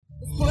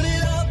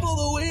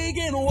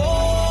weekend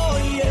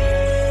warriors.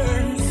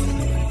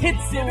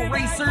 It's the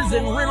Racers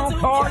and Rental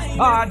Cars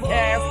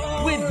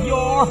podcast with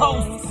your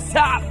host,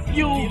 Top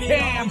Fuel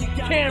Cam,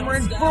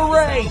 Cameron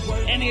Foray,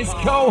 and his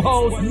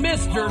co-host,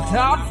 Mr.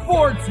 Top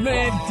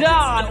Sportsman,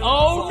 Don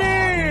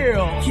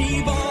O'Neill.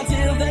 Keep on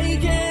till they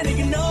can't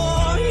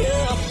ignore you.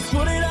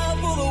 Put it up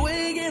for the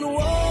weekend warriors.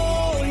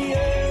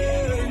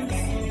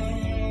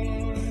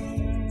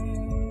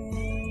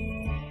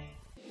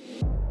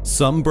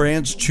 Some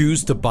brands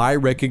choose to buy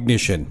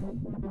recognition.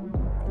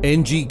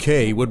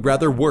 NGK would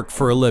rather work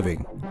for a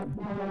living.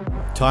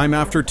 Time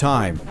after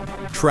time,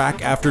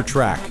 track after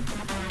track,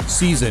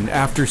 season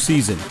after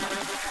season,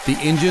 the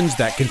engines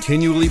that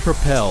continually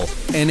propel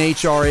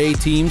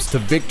NHRA teams to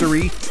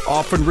victory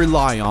often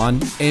rely on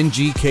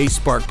NGK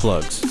spark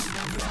plugs.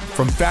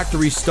 From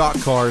factory stock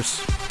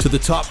cars to the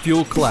Top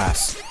Fuel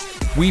class,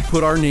 we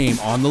put our name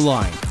on the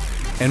line.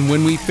 And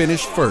when we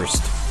finish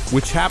first,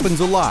 which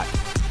happens a lot,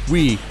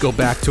 we go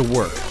back to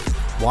work.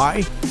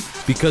 Why?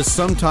 Because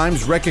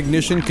sometimes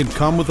recognition can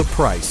come with a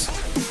price,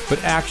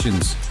 but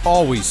actions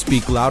always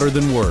speak louder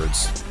than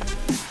words.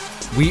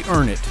 We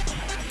earn it.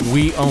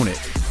 We own it.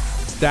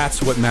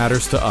 That's what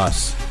matters to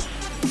us.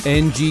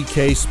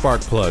 NGK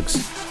spark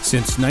plugs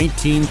since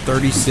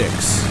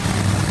 1936.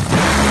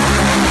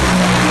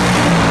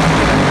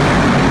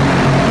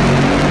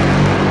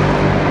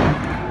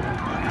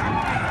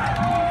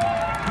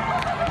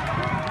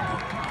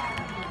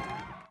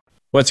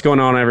 What's going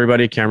on,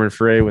 everybody? Cameron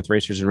Foray with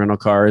Racers and Rental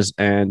Cars.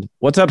 And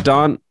what's up,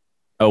 Don?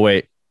 Oh,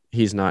 wait,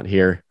 he's not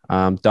here.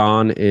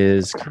 Don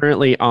is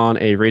currently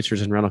on a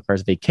Racers and Rental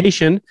Cars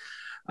vacation.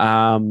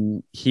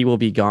 He will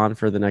be gone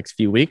for the next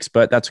few weeks,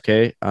 but that's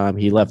okay.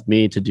 He left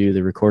me to do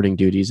the recording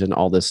duties and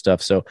all this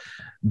stuff. So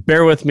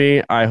bear with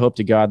me. I hope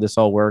to God this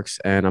all works.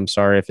 And I'm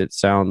sorry if it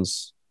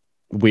sounds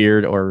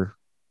weird or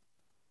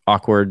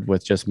awkward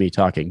with just me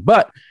talking.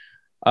 But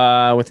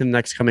within the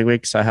next coming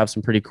weeks, I have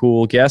some pretty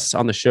cool guests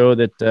on the show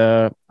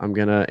that I'm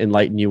going to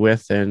enlighten you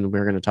with. And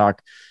we're going to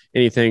talk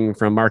anything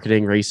from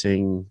marketing,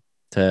 racing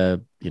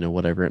to,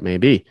 whatever it may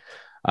be.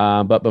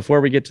 But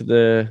before we get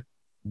to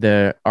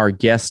our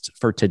guest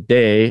for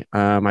today,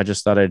 I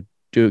just thought I'd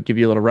give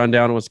you a little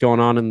rundown of what's going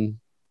on in,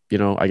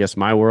 I guess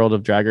my world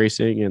of drag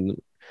racing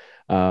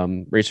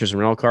and Racers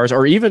and Rental Cars,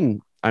 or even,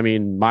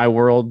 my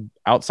world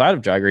outside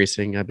of drag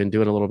racing. I've been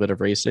doing a little bit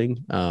of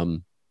racing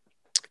in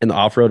the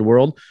off-road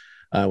world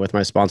with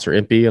my sponsor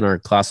Impy and our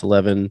Class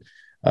 11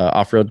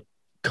 off-road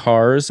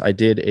cars. I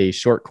did a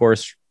short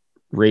course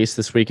race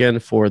this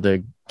weekend for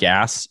the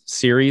GAS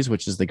series,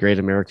 which is the Great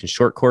American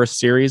Short Course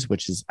Series,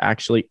 which is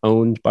actually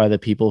owned by the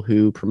people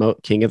who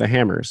promote King of the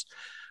Hammers.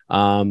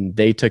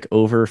 They took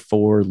over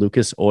for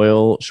Lucas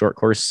Oil Short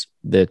Course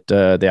that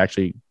they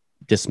actually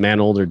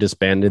dismantled or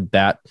disbanded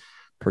that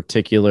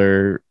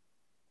particular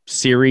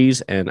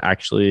series. And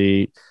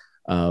actually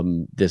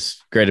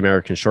this Great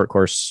American Short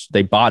Course,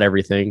 they bought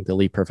everything. The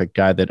Lee Perfect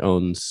guy that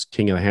owns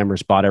King of the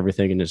Hammers bought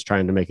everything and is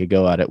trying to make a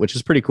go at it, which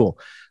is pretty cool.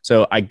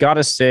 So I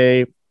gotta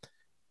say,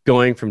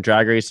 going from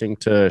drag racing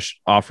to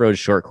off-road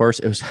short course,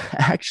 it was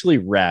actually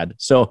rad.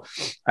 So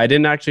I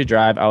didn't actually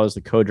drive. I was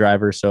the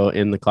co-driver. So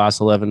in the Class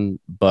 11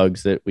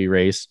 bugs that we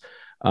race,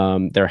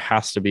 there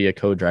has to be a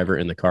co-driver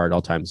in the car at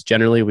all times.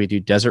 Generally, we do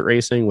desert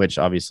racing, which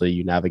obviously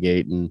you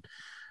navigate and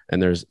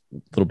there's a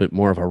little bit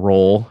more of a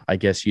role, I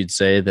guess you'd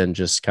say, than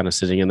just kind of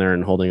sitting in there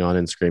and holding on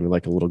and screaming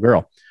like a little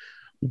girl.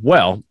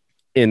 Well,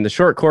 in the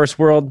short course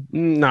world,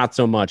 not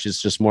so much.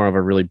 It's just more of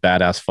a really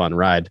badass fun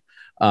ride.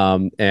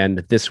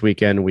 And this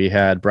weekend we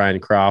had Brian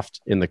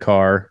Croft in the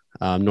car.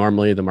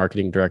 Normally the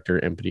marketing director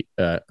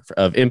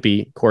of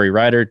Impy, Corey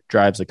Ryder,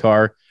 drives the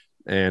car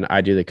and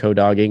I do the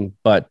co-dogging.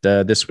 But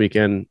this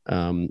weekend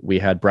we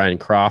had Brian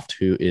Croft,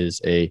 who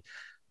is a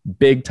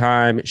big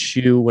time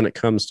shoe when it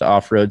comes to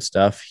off-road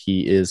stuff.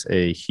 He is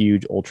a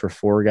huge Ultra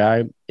 4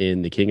 guy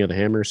in the King of the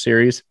Hammer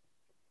series,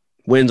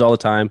 wins all the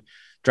time,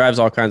 drives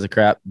all kinds of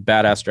crap,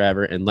 badass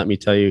driver. And let me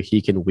tell you,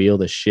 he can wheel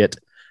the shit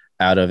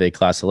out of a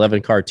Class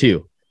 11 car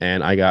too.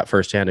 And I got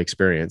firsthand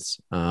experience.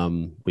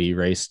 We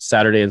raced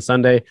Saturday and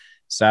Sunday.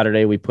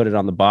 Saturday, we put it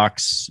on the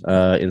box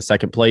in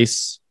second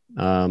place.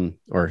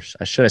 Or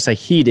should I say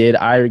he did.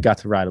 I got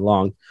to ride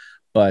along,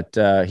 but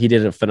he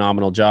did a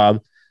phenomenal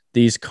job.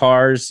 These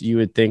cars, you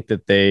would think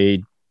that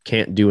they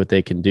can't do what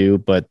they can do,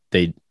 but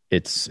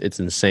it's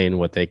insane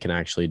what they can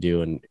actually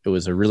do. And it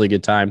was a really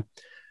good time.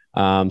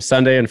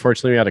 Sunday,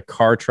 unfortunately, we had a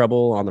car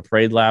trouble on the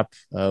parade lap.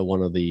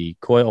 One of the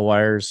coil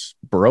wires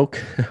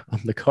broke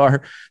on the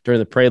car during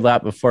the parade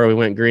lap before we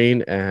went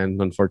green.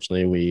 And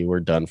unfortunately, we were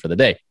done for the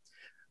day.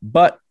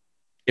 But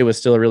it was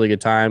still a really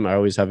good time. I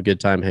always have a good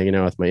time hanging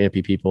out with my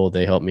Impy people.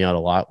 They help me out a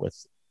lot with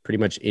pretty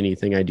much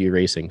anything I do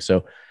racing.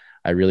 So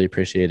I really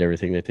appreciate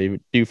everything that they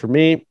do for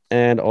me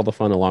and all the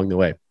fun along the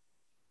way.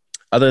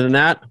 Other than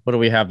that, what do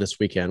we have this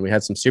weekend? We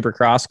had some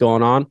Supercross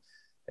going on.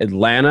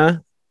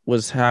 Atlanta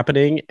was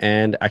happening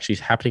and actually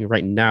happening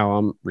right now.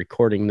 I'm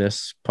recording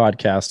this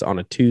podcast on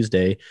a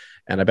Tuesday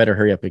and I better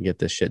hurry up and get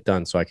this shit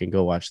done so I can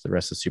go watch the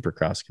rest of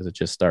Supercross because it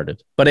just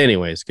started. But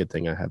anyways, good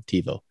thing I have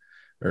TiVo.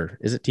 Or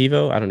is it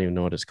TiVo? I don't even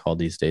know what it's called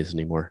these days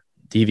anymore.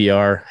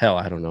 DVR. Hell,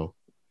 I don't know.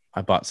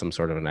 I bought some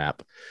sort of an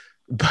app.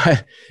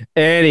 But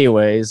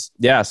anyways,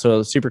 yeah,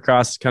 so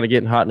Supercross is kind of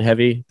getting hot and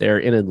heavy. They're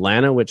in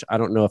Atlanta, which I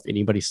don't know if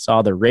anybody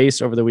saw the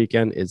race over the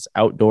weekend. It's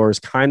outdoors,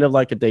 kind of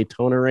like a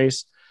Daytona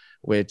race,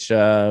 which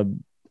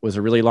was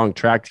a really long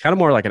track, kind of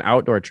more like an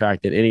outdoor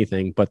track than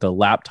anything. But the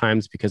lap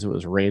times, because it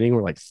was raining,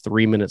 were like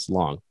 3 minutes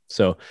long.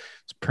 So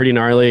it's pretty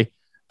gnarly.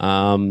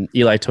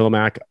 Eli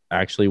Tomac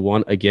actually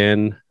won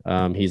again.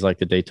 He's like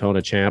the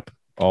Daytona champ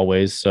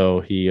always.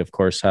 So he, of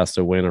course, has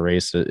to win a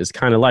race. It's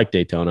kind of like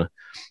Daytona.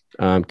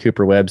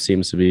 Cooper Webb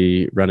seems to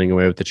be running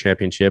away with the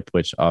championship,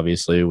 which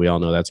obviously we all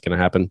know that's going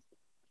to happen.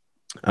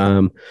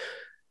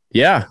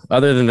 Yeah,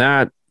 other than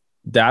that,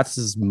 that's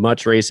as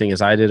much racing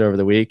as I did over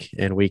the week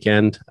and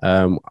weekend.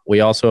 We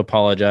also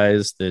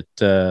apologize that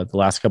the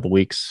last couple of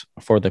weeks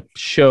for the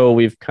show,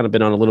 we've kind of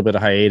been on a little bit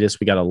of hiatus.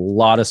 We got a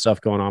lot of stuff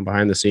going on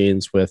behind the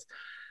scenes with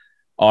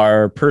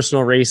our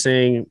personal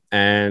racing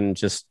and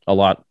just a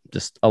lot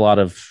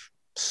of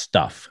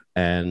stuff,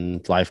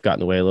 and life got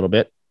in the way a little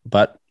bit,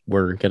 but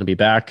we're going to be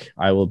back.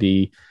 I will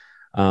be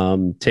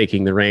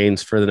taking the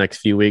reins for the next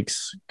few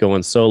weeks,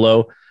 going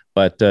solo,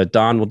 but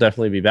Don will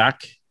definitely be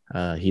back.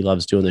 He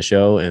loves doing the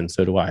show, and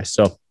so do I.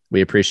 So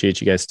we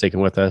appreciate you guys sticking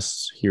with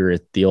us here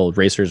at the old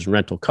Racers and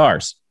Rental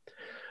Cars.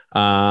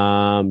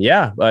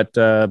 But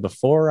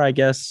before I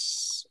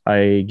guess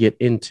I get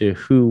into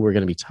who we're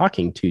going to be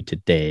talking to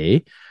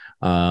today,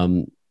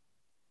 I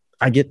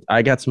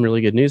got some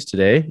really good news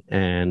today,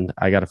 and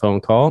I got a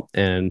phone call.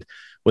 And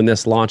when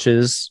this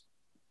launches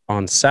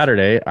on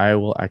Saturday, I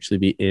will actually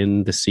be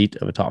in the seat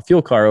of a Top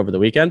Fuel car over the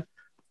weekend.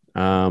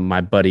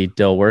 My buddy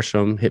Del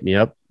Worsham hit me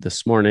up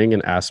this morning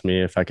and asked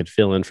me if I could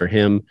fill in for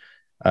him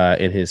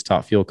in his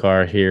Top Fuel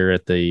car here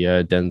at the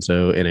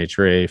Denso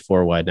NHRA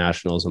 4-Wide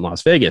Nationals in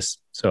Las Vegas.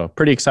 So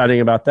pretty exciting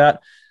about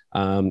that.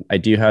 I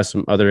do have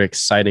some other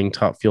exciting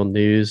Top Fuel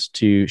news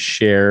to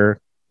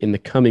share in the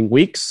coming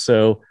weeks.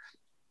 So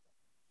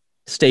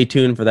stay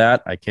tuned for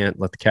that. I can't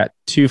let the cat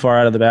too far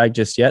out of the bag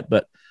just yet,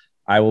 but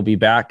I will be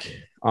back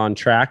on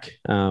track.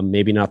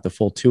 Maybe not the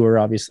full tour,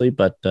 obviously,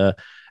 but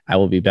I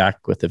will be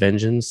back with the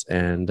vengeance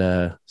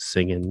and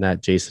singing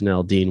that Jason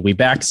Aldean "We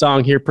Back"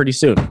 song here pretty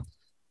soon.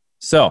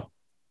 So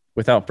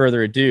without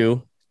further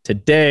ado,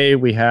 today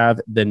we have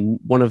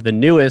one of the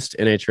newest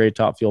NHRA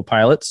Top Fuel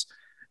pilots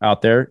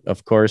out there.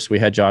 Of course, we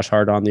had Josh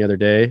Hart on the other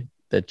day,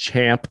 the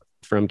champ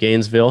from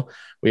Gainesville.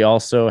 We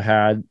also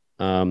had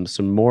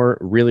some more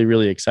really,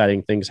 really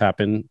exciting things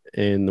happen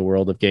in the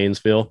world of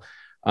Gainesville.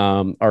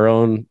 Our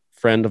own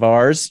friend of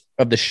ours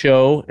of the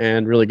show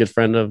and really good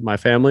friend of my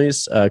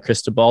family's,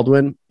 Krista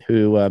Baldwin,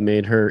 who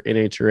made her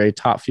NHRA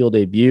Top Fuel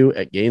debut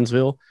at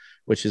Gainesville,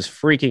 which is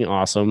freaking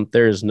awesome.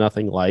 There is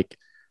nothing like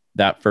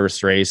that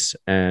first race.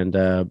 And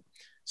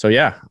so,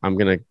 yeah, I'm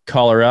going to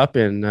call her up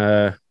and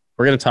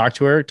we're going to talk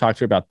to her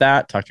about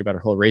that, talk to her about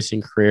her whole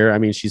racing career. I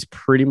mean, she's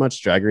pretty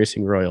much drag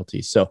racing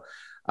royalty. So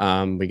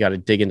we got to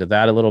dig into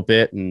that a little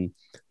bit and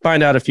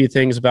find out a few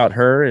things about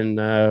her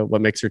and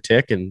what makes her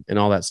tick and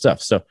all that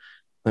stuff. So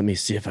let me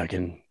see if I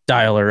can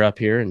dial her up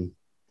here and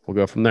we'll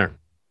go from there.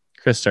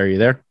 Krista, are you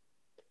there?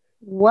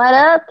 What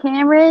up,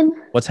 Cameron?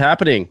 What's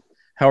happening?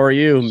 How are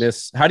you,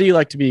 Miss? How do you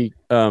like to be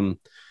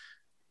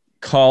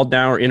called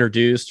now or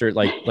introduced, or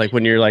like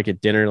when you're like at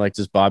dinner, like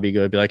does Bobby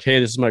go be like, "Hey,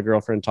 this is my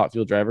girlfriend, Top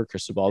Fuel driver,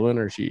 Krista Baldwin,"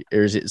 or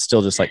is it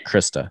still just like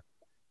Krista?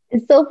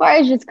 So far,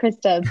 it's just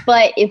Krista.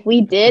 But if we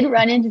did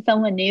run into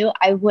someone new,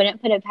 I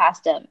wouldn't put it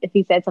past him if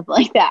he said something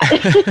like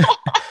that.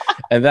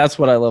 And that's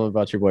what I love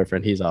about your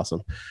boyfriend. He's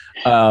awesome.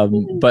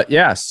 But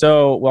yeah,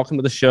 so welcome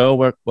to the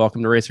show.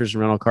 Welcome to Racers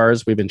and Rental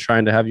Cars. We've been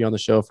trying to have you on the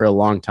show for a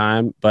long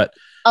time, but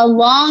a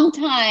long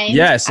time.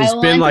 Yes, it's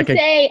been like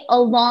a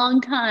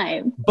long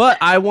time. But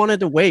I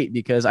wanted to wait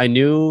because I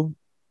knew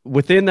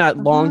within that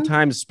long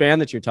time span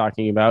that you're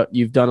talking about,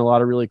 you've done a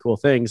lot of really cool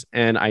things,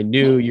 and I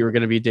knew you were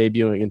going to be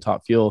debuting in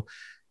Top Fuel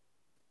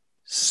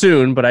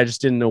soon, but I just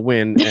didn't know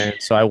when. And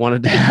so I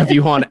wanted to have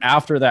you on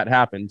after that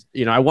happened.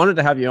 You know, I wanted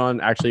to have you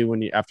on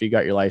actually after you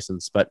got your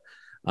license, but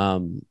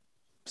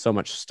so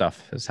much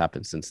stuff has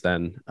happened since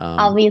then.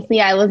 Obviously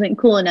I wasn't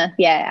cool enough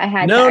yet. I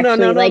had to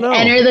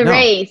enter the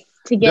race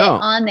to get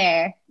on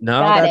there.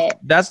 No,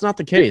 that's not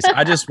the case.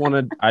 I just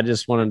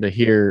wanted to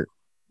hear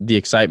the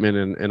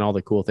excitement and all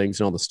the cool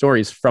things and all the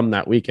stories from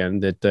that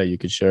weekend that you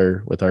could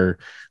share with our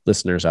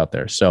listeners out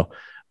there. So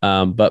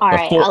but all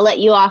right, I'll let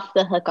you off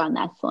the hook on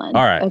that one.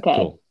 All right.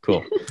 Okay.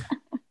 Cool.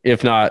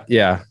 If not,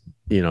 yeah,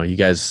 you know,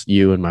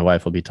 you and my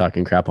wife will be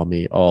talking crap on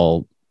me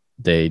all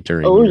day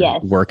during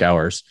work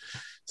hours.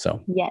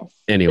 So yes.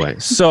 Anyway,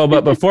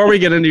 but before we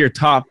get into your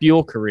Top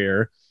Fuel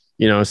career,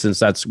 you know, since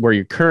that's where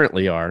you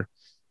currently are,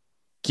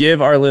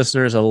 give our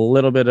listeners a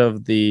little bit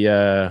of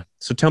the,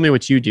 so tell me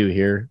what you do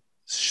here,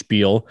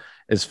 spiel,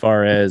 as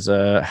far as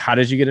how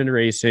did you get into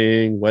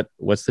racing?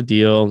 What's the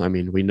deal? I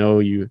mean, we know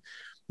your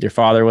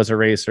father was a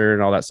racer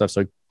and all that stuff.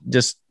 So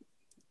just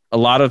a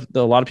lot of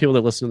people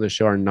that listen to the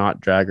show are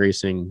not drag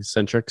racing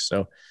centric.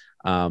 So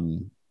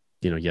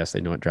yes,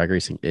 they know what drag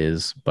racing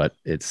is, but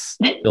it's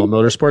still a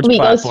motorsports we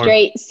platform. go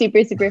straight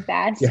super, super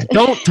fast. Yeah,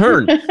 don't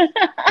turn.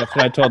 That's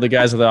what I told the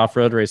guys at the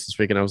off-road race this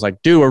weekend. I was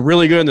like, dude, we're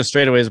really good in the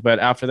straightaways, but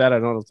after that, I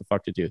don't know what the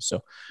fuck to do.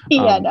 So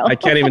No. I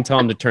can't even tell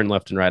them to turn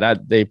left and right.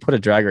 They put a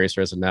drag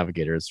racer as a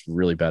navigator. It's a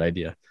really bad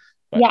idea.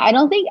 But yeah, I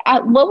don't think.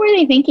 What were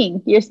they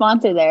thinking? Your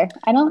sponsor there?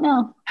 I don't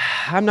know.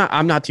 I'm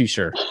not too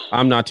sure.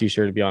 I'm not too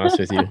sure, to be honest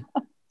with you.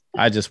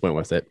 I just went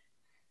with it.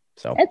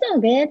 So It's all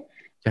good.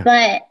 Yeah.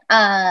 But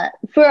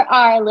for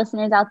our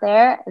listeners out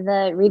there,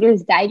 the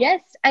Reader's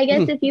Digest, I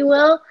guess, if you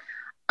will.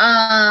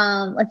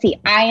 Let's see.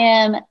 I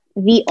am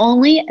the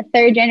only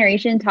third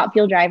generation Top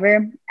Fuel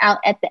driver out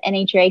at the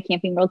NHRA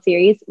Camping World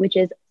Series, which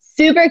is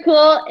super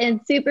cool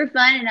and super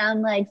fun. And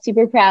I'm like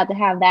super proud to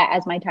have that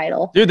as my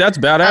title. Dude, that's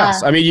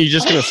badass. I mean, you're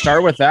just going to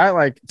start with that?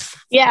 Like,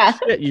 yeah,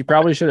 shit, you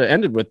probably should have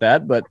ended with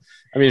that. But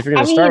I mean, if you're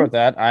going to start with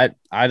that,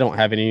 I don't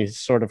have any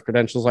sort of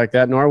credentials like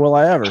that, nor will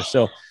I ever.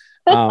 So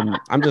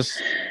I'm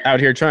just out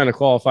here trying to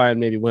qualify and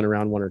maybe win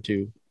around one or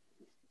two.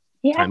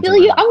 Yeah, I feel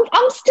you.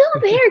 I'm still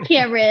there,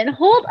 Cameron.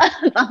 Hold up.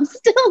 I'm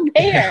still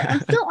there. I'm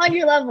still on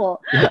your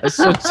level. Yeah,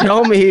 so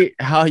tell me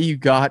how you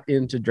got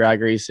into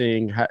drag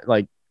racing. How,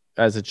 like,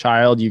 as a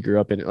child, you grew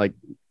up in it. Like,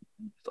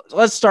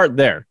 let's start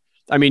there.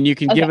 I mean, you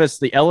can give us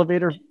the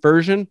elevator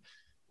version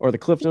or the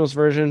Cliff Notes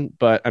version,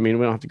 but I mean,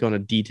 we don't have to go into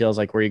details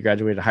like where you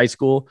graduated high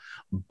school.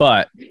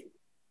 But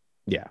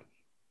yeah,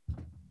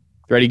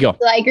 ready, go.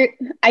 So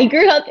I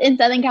grew up in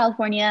Southern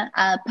California.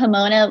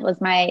 Pomona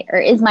is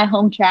my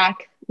home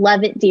track.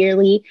 Love it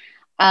dearly.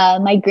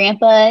 My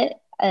grandpa,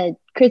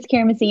 Chris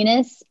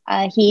Karamessinas,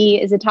 he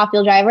is a Top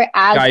Fuel driver.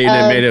 Guy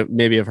you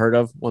maybe have heard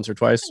of once or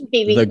twice.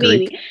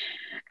 Maybe.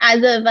 As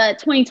of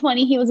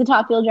 2020, he was a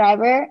Top Fuel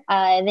driver.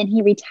 And then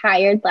he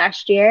retired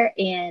last year.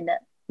 And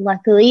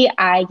luckily,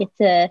 I get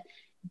to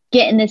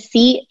get in the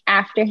seat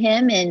after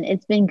him. And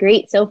it's been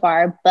great so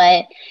far.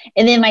 And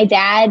then my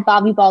dad,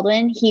 Bobby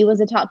Baldwin, he was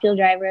a Top Fuel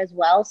driver as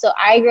well. So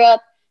I grew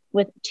up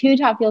with 2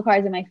 Top Fuel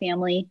cars in my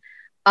family,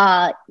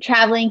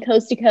 traveling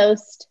coast to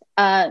coast,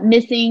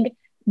 missing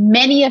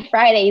many of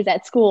Fridays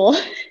at school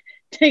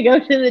to go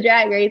to the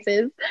drag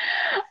races.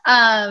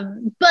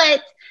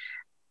 But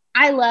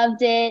I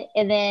loved it.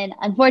 And then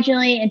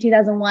unfortunately in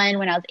 2001,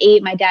 when I was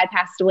 8, my dad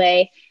passed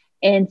away.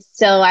 And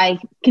so I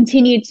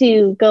continued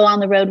to go on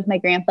the road with my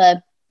grandpa.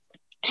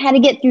 I had to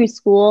get through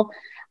school.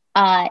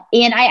 And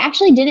I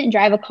actually didn't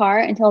drive a car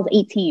until I was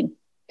 18,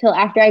 till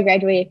after I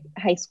graduated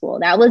high school.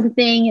 That was the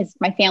thing, is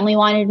my family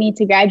wanted me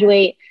to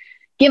graduate,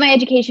 get my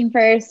education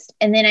first,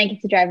 and then I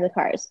get to drive the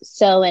cars.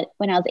 So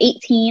when I was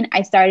 18,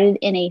 I started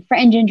in a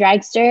front engine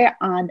dragster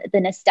on the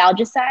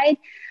nostalgia side.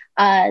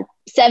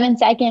 7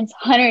 seconds,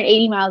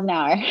 180 miles an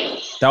hour.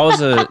 That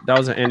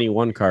was an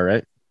NE1 car,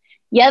 right?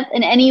 Yep,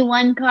 an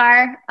NE1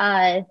 car.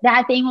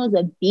 That thing was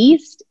a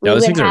beast. Yeah,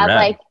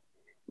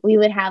 We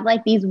would have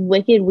like these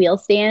wicked wheel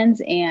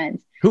stands, and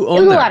who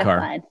owned that car? It was a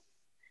lot of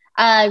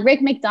fun.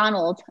 Rick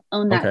McDonald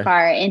owned that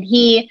car, and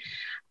he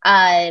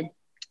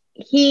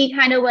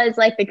kind of was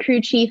like the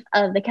crew chief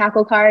of the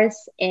Cackle cars,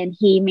 and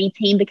he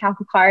maintained the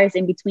Cackle cars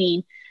in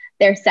between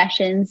their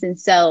sessions. And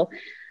so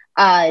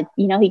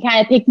he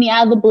kind of picked me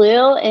out of the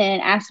blue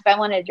and asked if I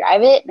wanted to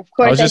drive it. And of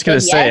course, I was just going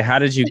to say,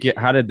 yes.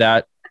 how did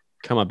that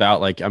come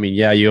about? Like, I mean,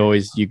 yeah,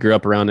 you grew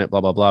up around it,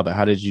 blah, blah, blah, but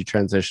how did you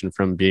transition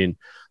from being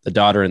the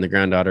daughter and the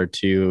granddaughter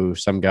to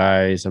some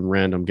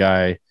random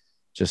guy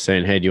just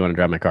saying, hey, do you want to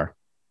drive my car?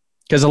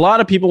 Because a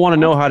lot of people want to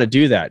know how to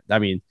do that. I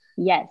mean,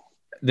 yes,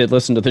 that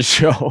listen to the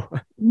show.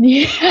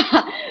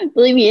 Yeah,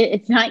 believe me,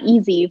 it's not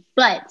easy.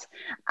 But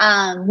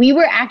we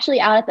were actually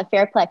out at the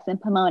Fairplex in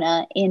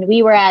Pomona, and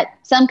we were at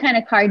some kind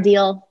of car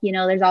deal. You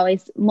know, there's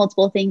always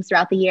multiple things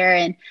throughout the year.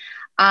 And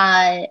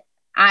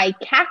I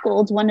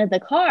cackled one of the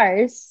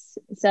cars.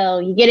 So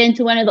you get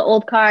into one of the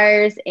old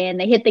cars and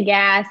they hit the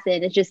gas,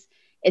 and it's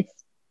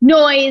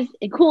noise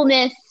and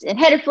coolness and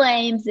header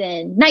flames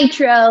and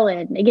nitro,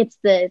 and it gets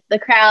the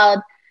crowd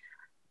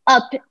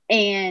up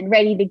and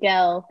ready to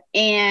go.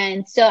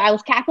 And so I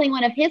was cackling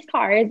one of his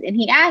cars, and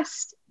he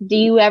asked, do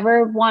you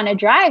ever want to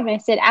drive? And I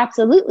said,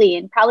 absolutely.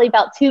 And probably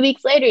about 2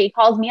 weeks later, he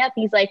calls me up.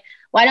 He's like,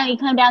 why don't you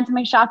come down to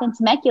my shop in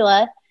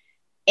Temecula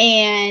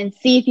and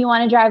see if you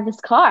want to drive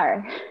this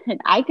car? And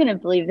I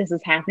couldn't believe this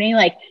was happening.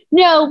 Like,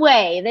 no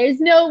way. There's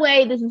no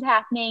way this is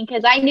happening.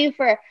 Because I knew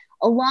for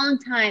a long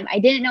time, I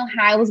didn't know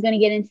how I was going to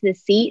get into the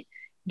seat,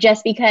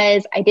 just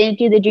because I didn't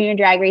do the junior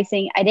drag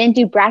racing. I didn't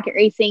do bracket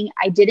racing.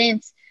 I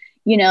didn't,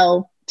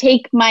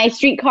 take my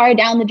street car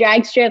down the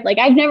drag strip. Like,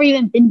 I've never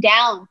even been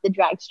down the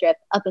drag strip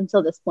up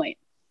until this point.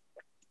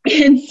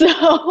 And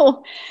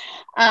so,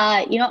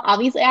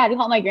 obviously I had to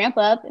call my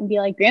grandpa up and be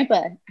like, Grandpa,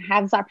 I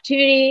have this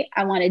opportunity.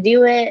 I want to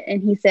do it.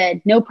 And he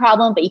said, no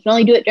problem, but you can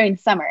only do it during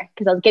the summer,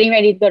 because I was getting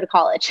ready to go to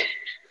college.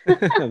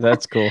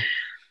 That's cool.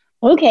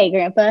 Okay,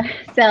 Grandpa.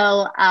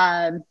 So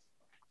I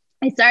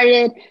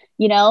started,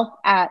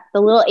 at the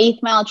little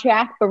 8th Mile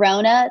track,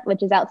 Verona,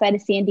 which is outside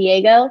of San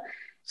Diego.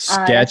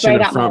 Sketch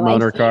in a front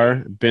motor car.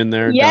 Been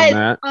there, yes, done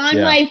that.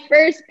 On my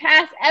first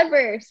pass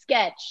ever,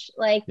 Sketch.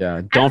 Like,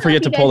 yeah. Don't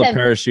forget to pull the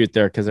parachute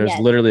there because there's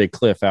literally a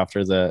cliff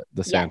after the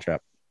sand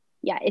trap.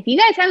 Yeah. If you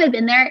guys haven't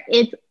been there,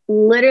 it's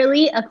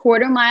literally a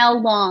 1/4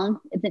 mile long.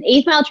 It's an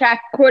 8 mile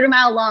track, 1/4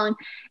 mile long.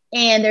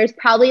 And there's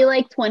probably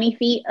like 20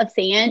 feet of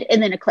sand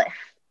and then a cliff.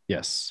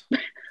 Yes.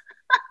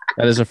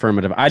 That is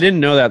affirmative. I didn't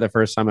know that the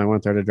first time I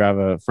went there to drive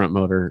a front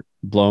motor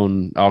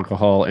blown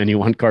alcohol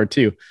NE1 car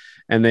too.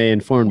 And they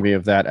informed me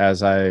of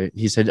that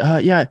he said,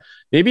 yeah,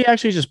 maybe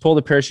actually just pull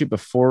the parachute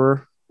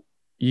before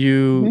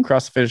you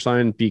cross the finish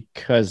line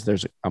because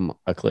there's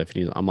a cliff.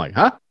 I'm like,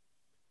 huh?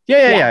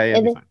 Yeah.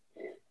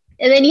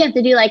 And then you have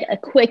to do like a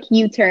quick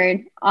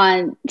U-turn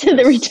on to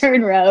the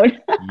return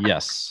road.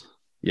 Yes,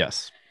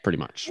 pretty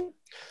much.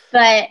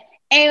 But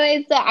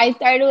anyway, so I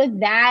started with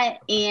that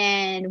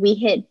and we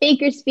hit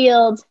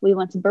Bakersfield. We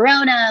went to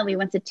Verona. We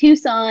went to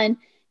Tucson.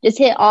 Just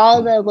hit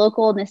all the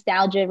local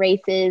nostalgia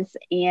races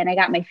and I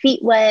got my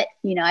feet wet.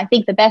 You know, I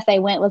think the best I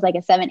went was like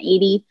a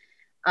 780.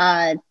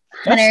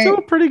 That's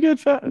still pretty good.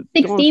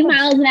 60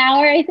 miles an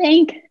hour, I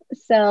think.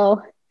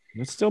 So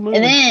it's still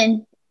moving. And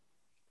then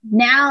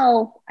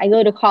now I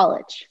go to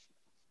college.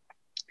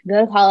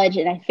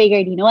 And I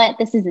figured, you know what,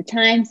 this is the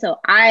time. So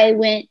I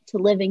went to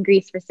live in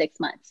Greece for 6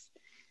 months.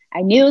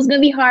 I knew it was going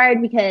to be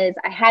hard because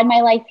I had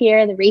my life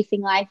here, the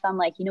racing life. I'm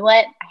like, you know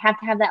what, I have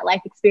to have that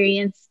life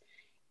experience.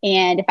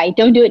 And if I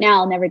don't do it now,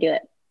 I'll never do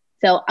it.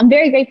 So I'm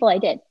very grateful I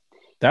did.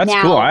 That's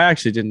cool. I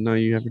actually didn't know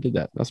you ever did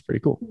that. That's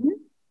pretty cool. Mm-hmm.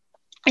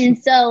 And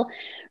so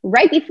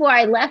right before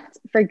I left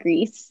for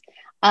Greece,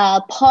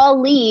 Paul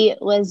Lee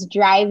was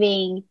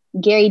driving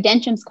Gary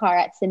Dencham's car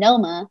at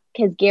Sonoma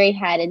because Gary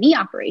had a knee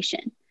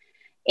operation.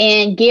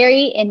 And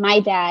Gary and my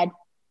dad,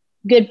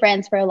 good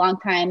friends for a long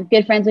time,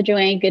 good friends with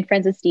Joanne, good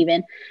friends with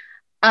Steven.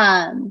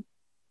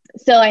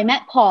 So I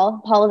met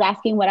Paul. Paul was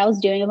asking what I was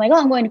doing. I'm like,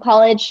 I'm going to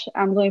college.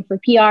 I'm going for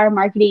PR,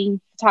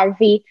 marketing,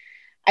 photography.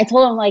 I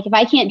told him, like, if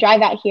I can't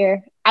drive out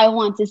here, I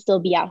want to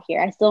still be out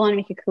here. I still want to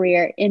make a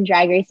career in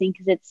drag racing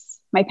because it's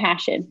my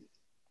passion.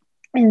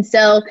 And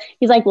so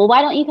he's like, well,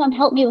 why don't you come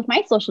help me with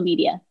my social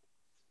media?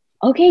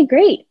 Okay,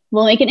 great.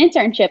 We'll make an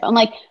internship. I'm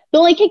like, the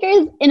only kicker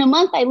is in a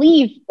month I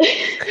leave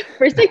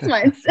for 6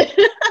 months. And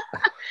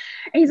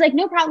he's like,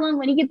 no problem.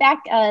 When you get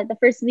back the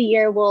first of the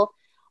year, we'll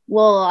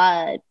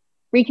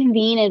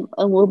reconvene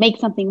and we'll make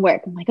something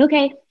work. I'm like,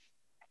 okay.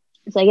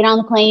 So I get on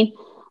the plane,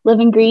 live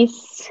in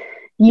Greece,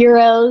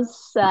 Euros,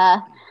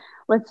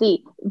 let's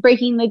see,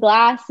 breaking the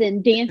glass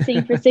and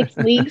dancing for 6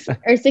 weeks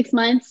or 6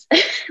 months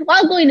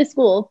while going to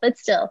school, but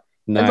still,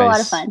 it was a lot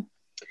of fun.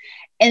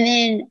 And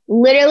then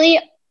literally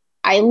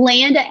I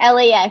land at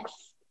LAX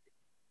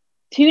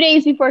 2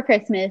 days before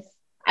Christmas.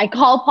 I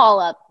call Paul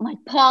up. I'm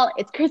like, Paul,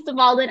 it's Krista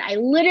Baldwin. I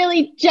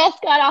literally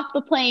just got off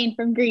the plane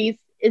from Greece.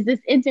 Is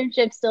this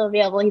internship still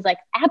available? He's like,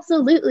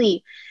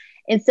 absolutely.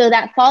 And so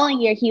that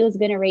following year, he was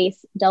going to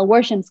race Del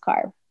Worsham's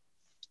car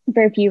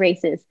for a few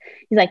races.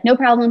 He's like, no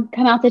problem.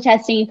 Come out to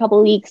testing in a couple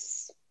of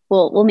weeks.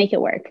 We'll make it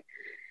work.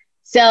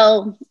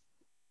 So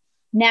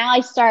now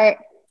I start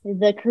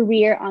the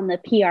career on the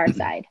PR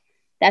side.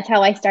 That's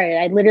how I started.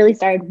 I literally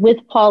started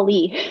with Paul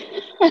Lee.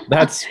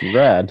 That's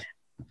rad.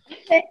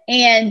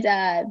 And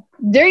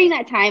during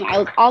that time,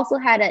 I also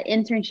had an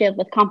internship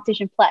with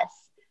Competition Plus.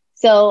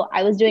 So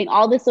I was doing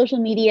all the social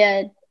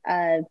media.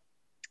 I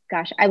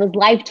was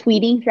live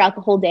tweeting throughout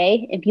the whole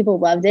day and people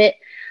loved it.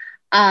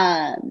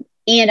 And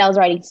I was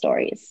writing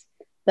stories.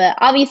 But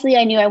obviously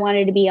I knew I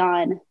wanted to be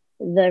on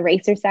the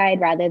racer side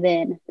rather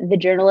than the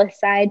journalist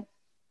side.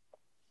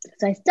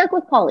 So I stuck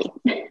with Paulie.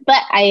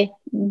 But I'm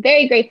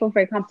very grateful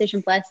for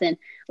Competition Plus and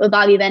what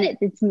Bobby Bennett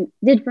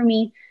did for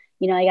me.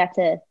 You know, I got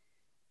to,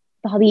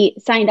 Bobby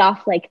signed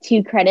off like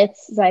 2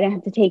 credits so I didn't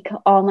have to take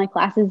all my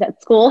classes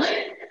at school.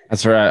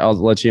 That's right. I'll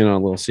let you know a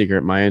little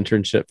secret. My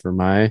internship for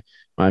my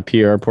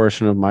PR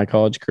portion of my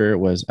college career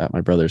was at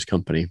my brother's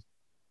company.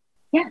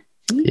 Yeah.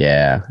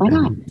 Yeah. Why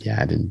not?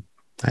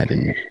 I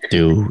didn't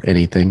do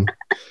anything.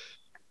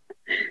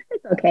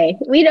 It's okay.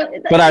 We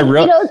don't. But it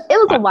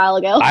was a while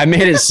ago. I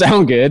made it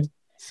sound good.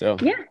 So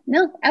yeah,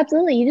 no,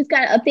 absolutely. You just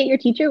got to update your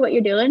teacher what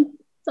you're doing.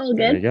 It's all good.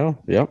 There you go.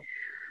 Yep.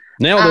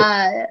 Nailed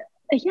it.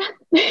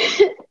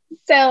 Yeah.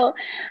 So,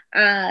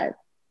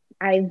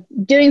 I'm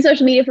doing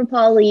social media for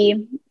Paul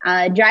Lee,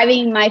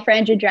 driving my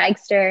friend to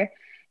Dragster.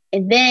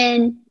 And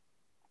then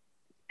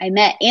I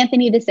met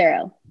Anthony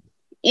DeCero.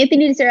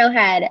 Anthony DeCero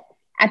had,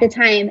 at the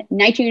time,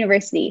 Nitro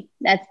University.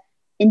 That's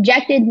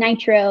injected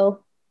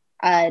nitro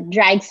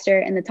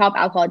dragster in the top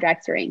alcohol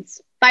dragster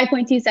rings.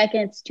 5.2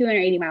 seconds,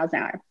 280 miles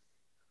an hour.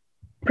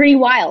 Pretty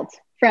wild.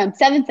 From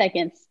 7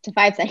 seconds to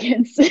 5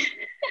 seconds.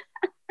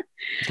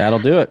 That'll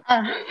do it.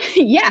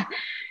 Yeah.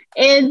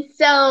 And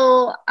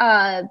so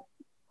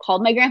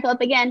called my grandpa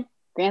up again.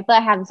 Grandpa, I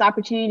have this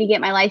opportunity to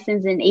get my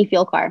license in a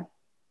fuel car.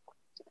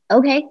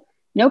 Okay,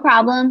 no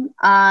problem.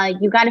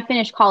 You got to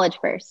finish college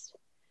first.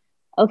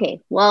 Okay,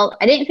 well,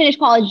 I didn't finish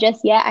college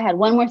just yet. I had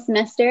one more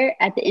semester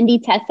at the Indy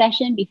test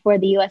session before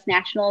the U.S.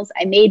 Nationals.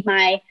 I made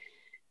my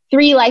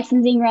 3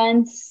 licensing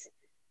runs.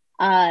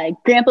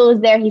 Grandpa was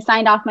there. He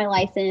signed off my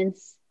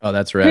license. Oh,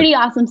 that's right. Pretty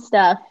awesome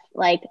stuff,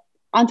 like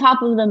on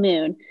top of the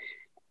moon.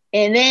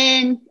 And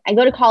then I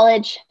go to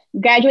college,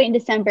 graduate in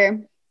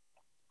December.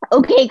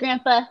 Okay,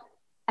 Grandpa,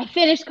 I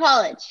finished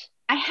college.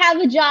 I have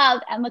a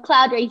job at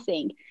McLeod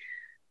Racing.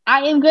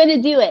 I am going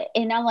to do it.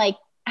 And I'm like,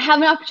 I have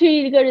an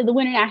opportunity to go to the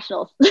Winter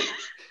Nationals.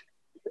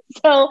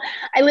 So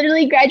I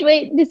literally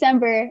graduate in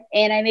December,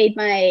 and I made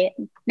my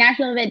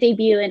national event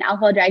debut in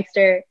Alpha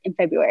Dragster in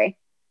February.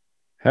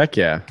 Heck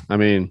yeah. I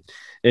mean,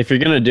 if you're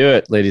going to do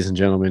it, ladies and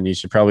gentlemen, you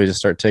should probably just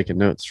start taking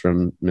notes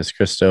from Miss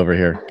Krista over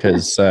here,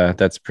 because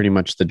that's pretty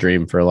much the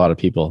dream for a lot of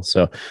people.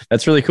 So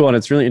that's really cool. And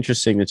it's really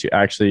interesting that you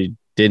actually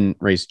didn't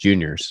race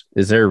juniors.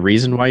 Is there a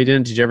reason why you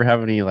didn't? Did you ever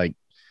have any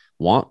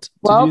want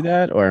to do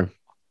that, or?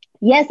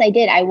 Yes, I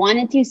did. I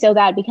wanted to so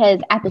bad, because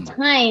at the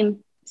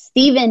time,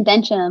 Steven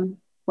Bencham,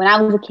 when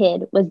I was a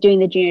kid, was doing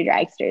the junior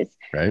dragsters.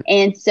 Right.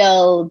 And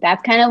so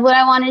that's kind of what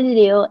I wanted to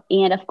do.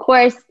 And of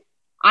course,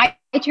 I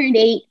turned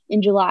 8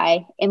 in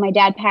July, and my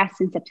dad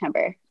passed in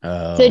September.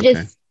 Oh, so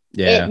okay.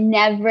 It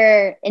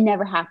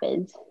never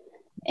happened.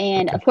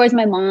 And of course,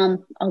 my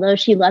mom, although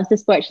she loves the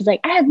sport, she's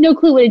like, I have no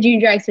clue what a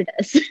junior dragster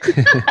does.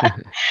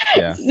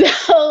 Yeah.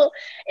 So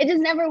it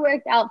just never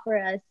worked out for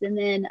us. And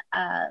then,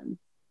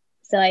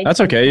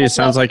 that's okay. It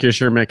sounds like you're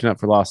sure making up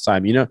for lost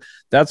time.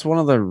 That's one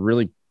of the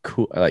really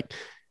cool,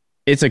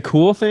 it's a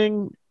cool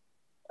thing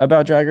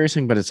about drag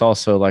racing, but it's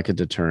also like a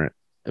deterrent.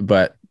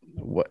 But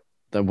what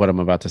I'm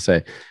about to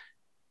say,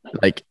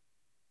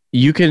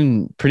 you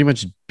can pretty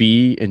much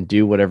be and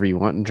do whatever you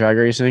want in drag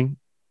racing,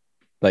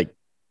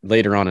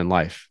 later on in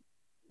life.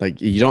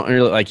 You don't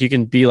really, you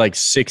can be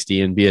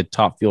 60 and be a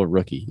top field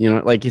rookie,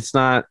 it's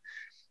not,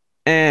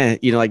 or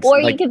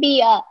you could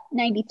be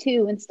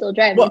 92 and still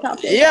drive the top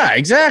field. Yeah,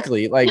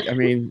 exactly. I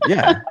mean,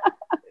 yeah.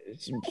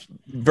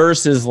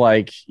 Versus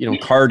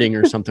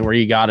karting or something where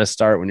you got to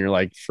start when you're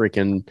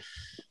freaking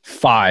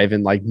 5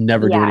 and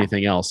never do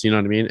anything else. You know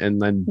what I mean?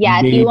 And then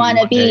if you want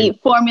to be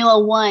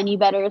Formula One, you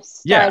better have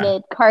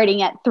started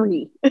karting at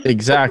 3.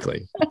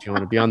 Exactly. If you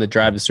want to be on the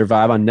Drive to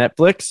Survive on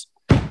Netflix,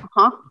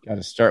 you got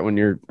to start when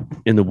you're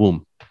in the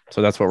womb.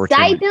 So that's what we're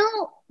Side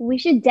note, we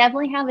should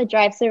definitely have a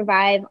Drive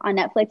Survive on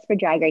Netflix for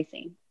drag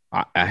racing.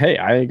 Hey,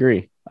 I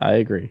agree.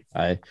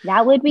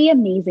 That would be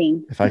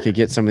amazing. If I could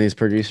get some of these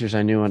producers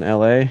I knew in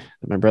LA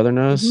that my brother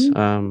knows, if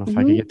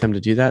I could get them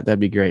to do that, that'd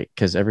be great.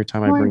 Because every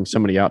time I bring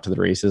somebody out to the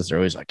races, they're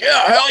always like,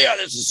 yeah, hell yeah,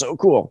 this is so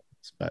cool.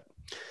 But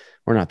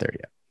we're not there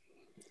yet.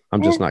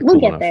 I'm just not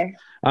cool enough. There.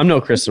 I'm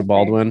no Krista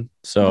Baldwin.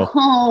 So,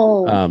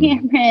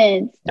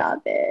 Cameron,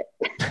 stop it.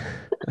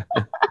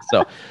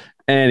 So,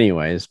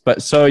 anyways,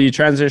 so you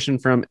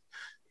transitioned from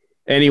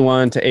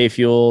anyone to A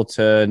Fuel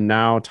to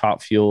now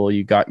Top Fuel.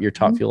 You got your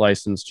Top Fuel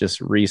license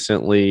just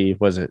recently.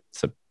 Was it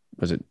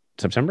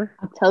September?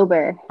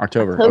 October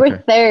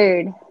okay.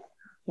 3rd.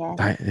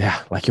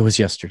 Yeah, like it was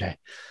yesterday.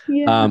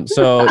 Yeah.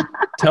 So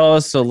tell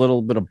us a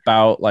little bit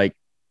about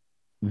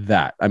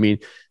that. I mean,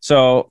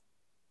 so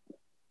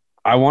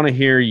I want to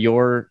hear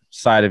your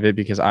side of it,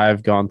 because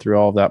I've gone through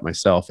all of that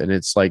myself, and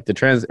it's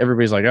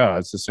everybody's like, oh,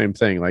 it's the same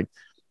thing.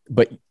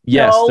 But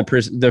yes, no.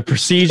 The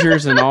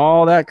procedures and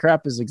all that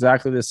crap is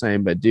exactly the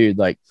same. But dude,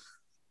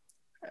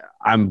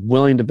 I'm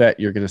willing to bet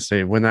you're going to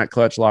say when that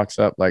clutch locks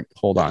up,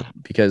 hold on,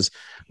 because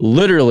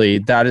literally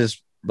that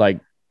is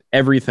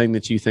everything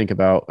that you think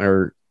about,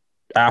 or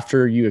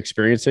after you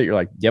experience it, you're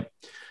like, yep,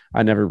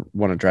 I never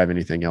want to drive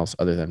anything else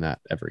other than that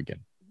ever again.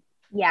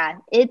 Yeah,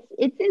 it's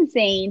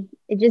insane.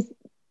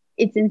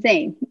 It's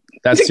insane.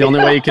 That's the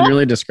only way you can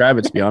really describe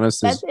it, to be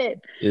honest. That's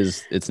it.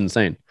 It's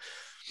insane.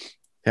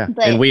 Yeah,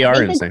 but and we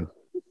are insane.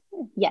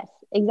 Yes,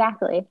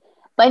 exactly.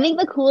 But I think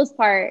the coolest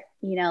part,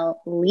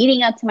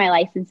 leading up to my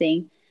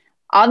licensing,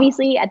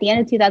 obviously at the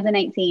end of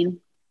 2019,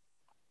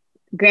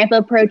 Grandpa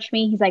approached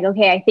me. He's like,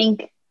 okay, I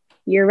think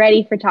you're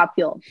ready for Top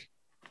Fuel.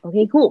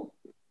 Okay, cool.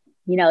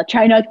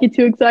 Try not to get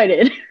too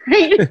excited,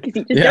 right? Because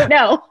you just don't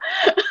know.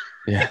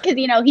 Yeah. Because,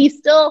 he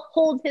still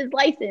holds his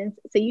license.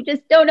 So you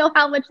just don't know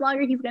how much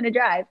longer he's going to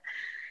drive.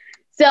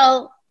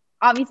 So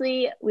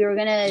obviously, we were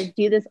going to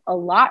do this a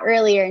lot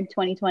earlier in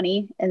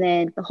 2020, and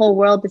then the whole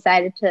world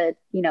decided to,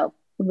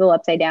 go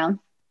upside down.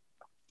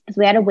 So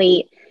we had to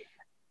wait.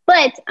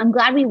 But I'm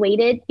glad we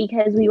waited,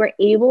 because we were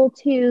able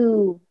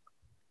to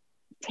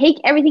take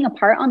everything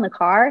apart on the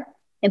car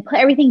and put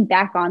everything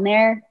back on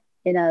there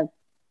in a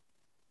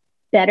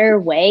better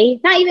way.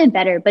 Not even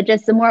better, but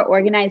just a more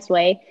organized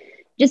way,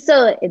 just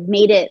so it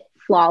made it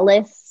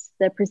flawless,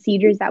 the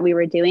procedures that we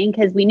were doing,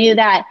 because we knew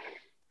that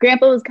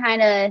Grandpa was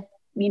kind of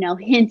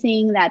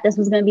hinting that this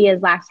was going to be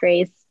his last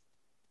race,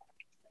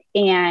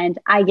 and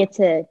I get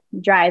to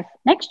drive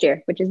next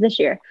year, which is this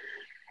year.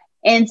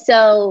 And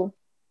so,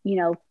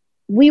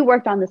 we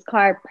worked on this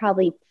car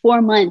probably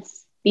 4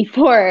 months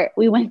before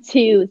we went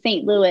to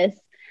St. Louis.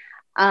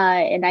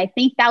 And I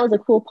think that was a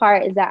cool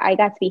part, is that I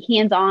got to be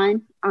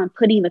hands-on on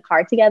putting the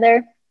car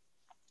together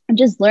and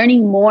just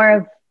learning more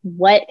of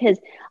because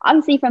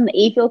obviously from the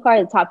A Fuel car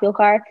to the Top Fuel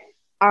car,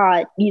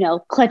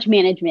 clutch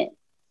management,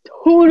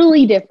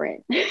 totally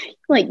different. You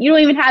don't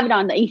even have it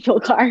on the A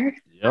Fuel car.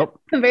 Yep.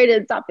 compared to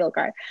the Top Fuel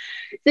car.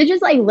 So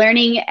just like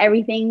learning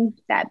everything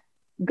that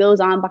goes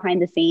on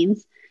behind the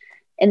scenes.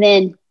 And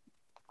then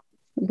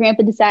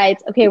Grandpa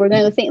decides, okay, we're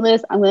going to go to St.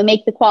 Louis. I'm going to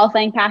make the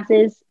qualifying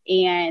passes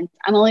and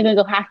I'm only going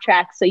to go half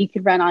track so you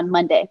could run on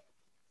Monday.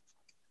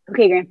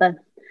 Okay, Grandpa.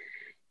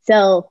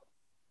 So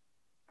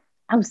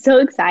I was so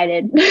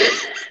excited.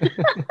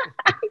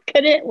 I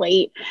couldn't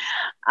wait.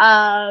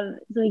 So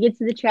we get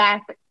to the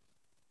track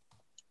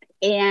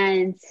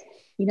and,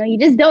 you know, you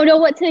just don't know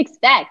what to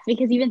expect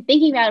because you've been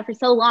thinking about it for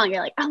so long.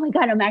 You're like, oh my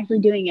God, I'm actually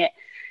doing it.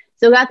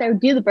 So we got there,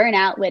 do the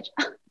burnout, which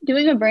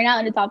doing a burnout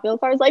in a Top Fuel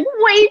car is like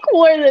way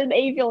cooler than an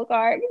A Fuel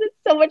car because it's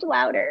so much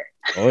louder.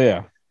 Oh,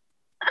 yeah.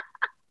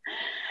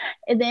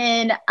 And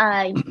then,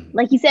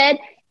 like you said,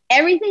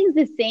 everything's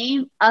the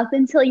same up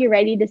until you're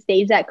ready to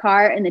stage that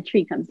car and the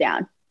tree comes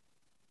down.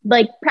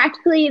 Like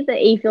practically the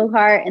A Fuel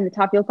car and the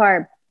Top Fuel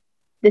car,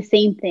 the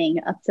same thing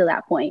up to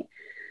that point.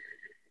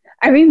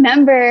 I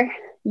remember,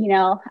 you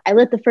know, I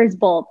lit the first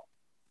bulb.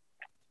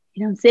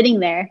 You know, I'm sitting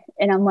there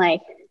and I'm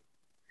like,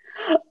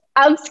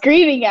 I'm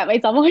screaming at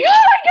myself. I'm like,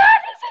 oh my God,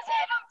 this is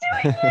it.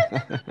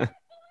 I'm doing it.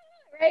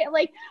 Right? I'm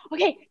like,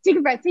 okay, take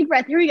a breath.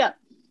 Here we go.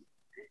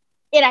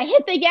 And I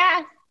hit the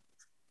gas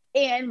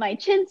and my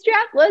chin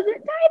strap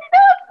wasn't tight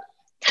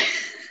enough.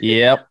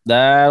 Yep.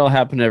 That'll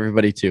happen to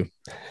everybody too.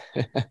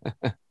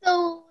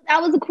 So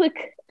that was a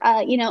quick,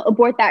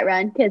 abort that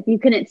run because you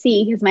couldn't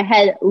see because my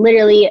head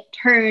literally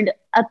turned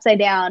upside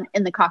down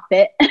in the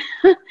cockpit.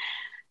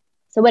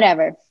 So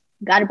whatever.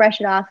 Got to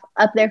brush it off.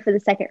 Up there for the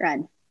second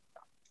run.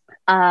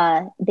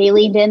 They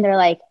leaned in. They're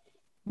like,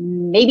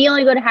 maybe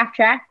only go to half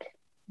track,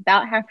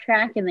 about half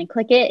track, and then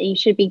click it, and you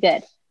should be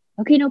good.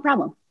 Okay, no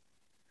problem.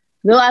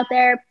 Go out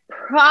there.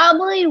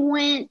 Probably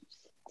went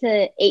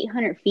to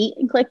 800 feet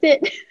and clicked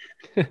it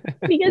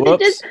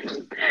because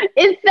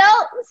it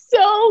felt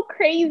so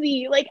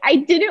crazy. Like I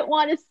didn't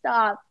want to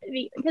stop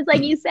because,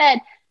 like you said,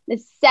 the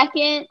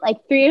second like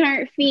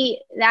 300 feet,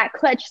 that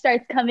clutch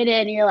starts coming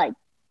in, and you're like,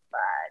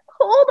 "Fuck,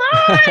 hold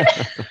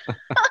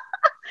on!"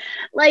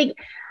 Like.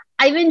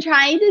 I've been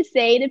trying to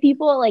say to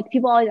people, like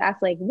people always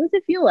ask, like, what does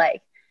it feel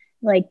like?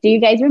 Like, do you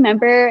guys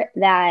remember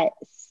that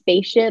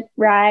spaceship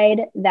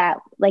ride that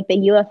like the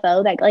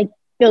UFO that like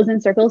goes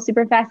in circles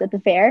super fast at the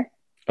fair?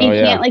 And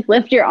you can't like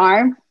lift your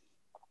arm.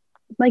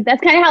 Like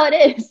that's kind of how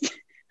it is.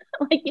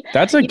 Like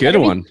that's a good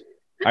one.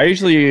 I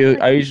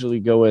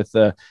usually go with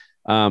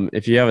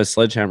if you have a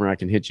sledgehammer, I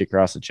can hit you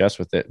across the chest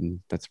with it,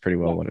 and that's pretty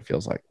well what it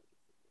feels like.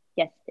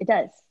 Yes, it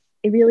does.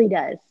 It really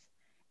does.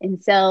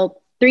 And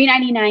so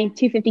 399,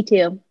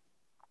 252.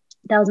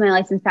 That was my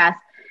license pass.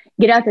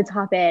 Get out the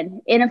top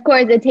end. And of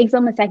course, it takes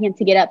them a second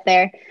to get up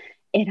there.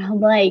 And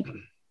I'm like,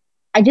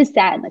 I just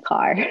sat in the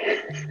car.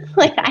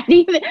 Like,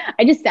 I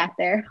just sat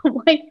there. I'm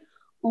like,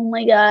 oh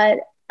my God,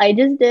 I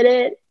just did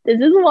it.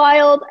 This is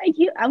wild.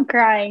 I'm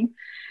crying.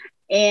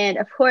 And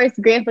of course,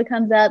 Grandpa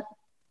comes up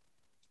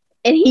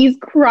and he's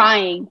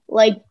crying,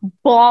 like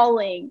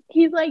bawling.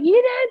 He's like, you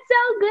did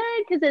so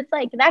good. Cause it's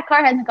like, that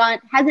car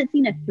hasn't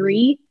seen a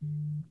 3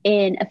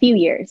 in a few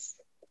years.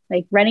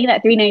 Like running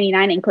that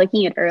 399 and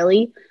clicking it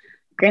early,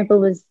 Grandpa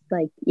was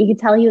like, you could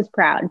tell he was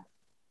proud.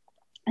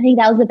 I think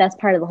that was the best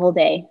part of the whole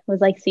day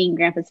was like seeing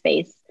Grandpa's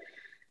face.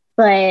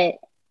 But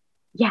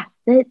yeah,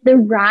 the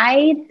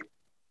ride,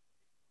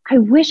 I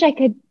wish I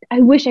could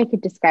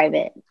describe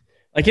it.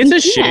 Like it's a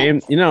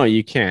shame,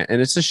 you can't.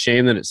 And it's a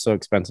shame that it's so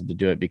expensive to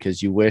do it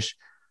because you wish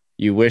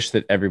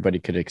that everybody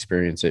could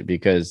experience it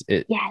because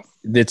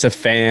it's a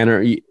fan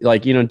or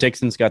like,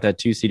 Dixon's got that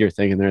 2-seater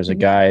thing and there's a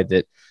guy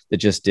that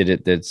just did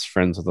it. That's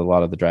friends with a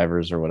lot of the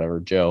drivers or whatever,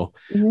 Joe.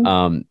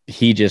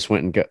 He just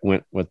went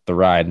with the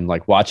ride and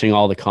like watching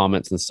all the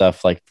comments and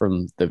stuff, like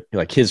from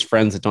his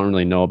friends that don't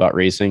really know about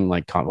racing,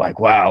 like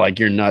wow, like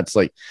you're nuts.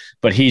 Like,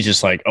 but he's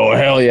just like, oh,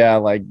 hell yeah.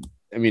 Like,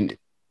 I mean,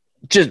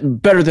 just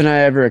better than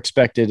I ever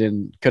expected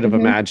and could have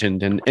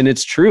imagined. And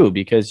it's true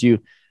because you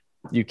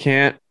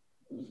can't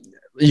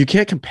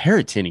compare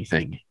it to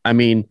anything. I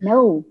mean,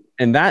 no.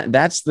 And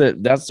that's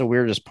the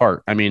weirdest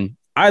part. I mean,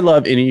 I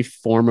love any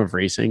form of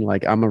racing.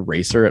 Like I'm a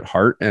racer at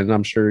heart and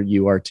I'm sure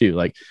you are too.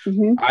 Like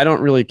I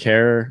don't really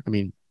care. I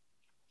mean,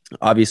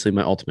 obviously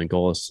my ultimate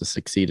goal is to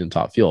succeed in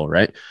Top Fuel,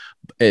 right?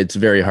 It's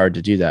very hard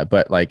to do that.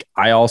 But like,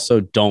 I also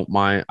don't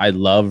mind. I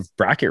love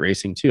bracket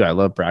racing too. I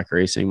love bracket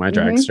racing, my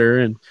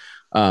dragster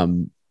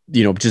and,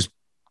 just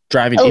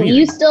driving. Oh, anything.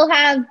 You still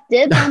have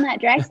dibs on that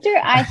dragster?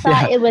 I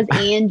thought it was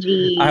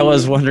Angie. I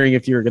was wondering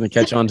if you were going to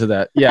catch on to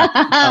that. Yeah.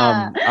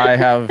 I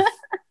have,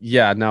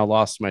 now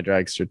lost my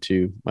dragster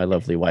to my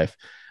lovely wife.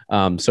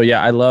 So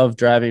yeah, I love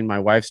driving my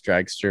wife's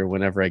dragster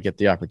whenever I get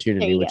the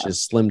opportunity, which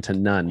is slim to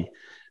none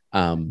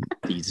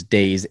these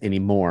days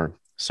anymore.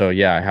 So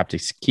yeah, I have to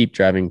keep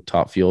driving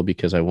Top Fuel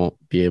because I won't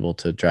be able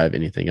to drive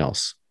anything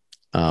else.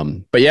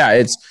 But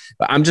yeah,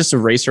 I'm just a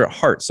racer at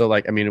heart. So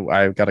like, I mean,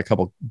 I've got a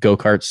couple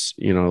go-karts,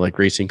 like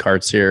racing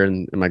carts here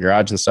in my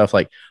garage and stuff.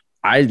 Like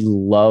I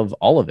love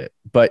all of it,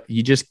 but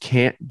you just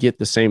can't get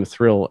the same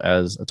thrill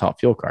as a Top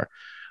Fuel car.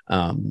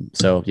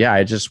 So yeah,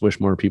 I just wish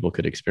more people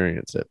could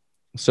experience it.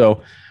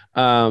 So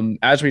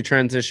as we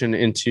transition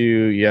into,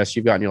 yes,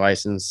 you've gotten your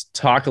license,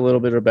 talk a little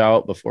bit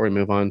about, before we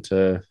move on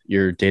to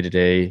your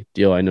day-to-day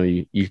deal. I know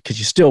you because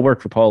you still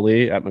work for Paul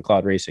Lee at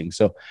McLeod Racing.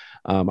 So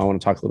I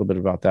want to talk a little bit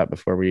about that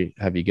before we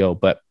have you go,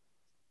 but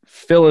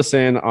fill us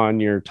in on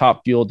your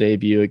Top Fuel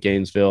debut at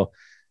Gainesville.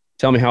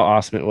 Tell me how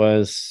awesome it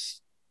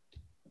was.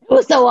 It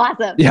was so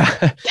awesome.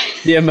 Yeah.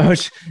 The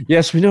emotion.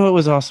 Yes, we know it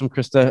was awesome,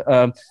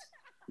 Krista.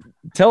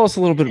 Tell us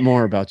a little bit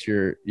more about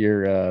your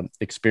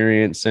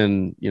experience,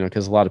 and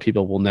because a lot of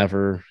people will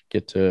never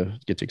get to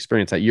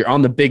experience that. You're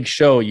on the big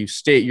show. You're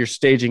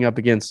staging up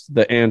against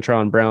the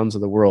Antron Browns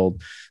of the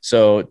world.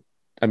 So,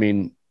 I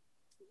mean,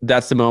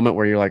 that's the moment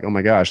where you're like, oh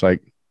my gosh,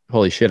 like,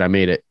 holy shit, I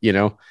made it,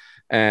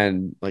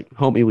 and like,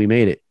 homie, we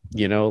made it,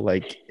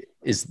 like,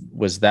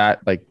 was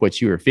that like what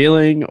you were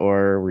feeling,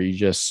 or were you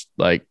just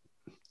like,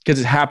 because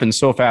it happened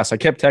so fast. I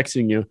kept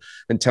texting you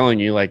and telling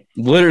you, like,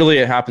 literally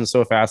it happened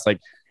so fast, like,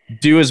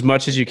 do as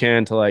much as you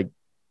can to like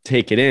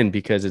take it in,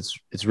 because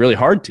it's really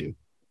hard to.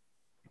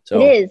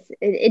 So it is.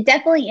 It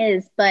definitely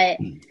is. But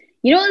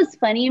what's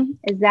funny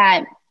is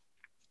that,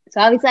 so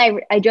obviously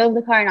I drove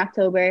the car in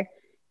October,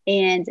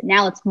 and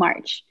now it's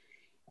March.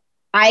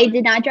 I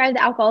did not drive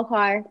the alcohol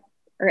car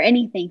or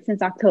anything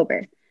since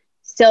October.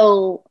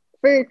 So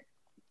for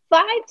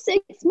 5-6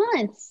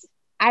 months,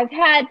 I've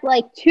had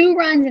like 2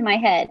 runs in my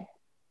head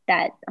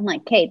that I'm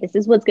like, okay, this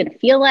is what's going to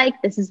feel like.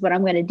 This is what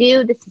I'm going to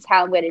do. This is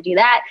how I'm going to do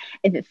that.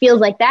 If it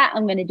feels like that,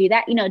 I'm going to do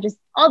that. Just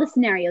all the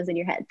scenarios in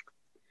your head.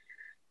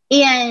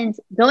 And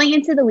going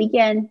into the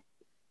weekend,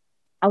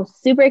 I was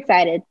super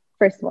excited,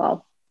 first of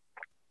all,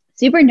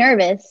 super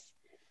nervous.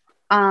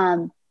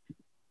 Not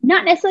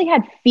necessarily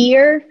had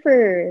fear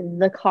for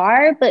the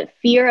car, but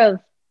fear of,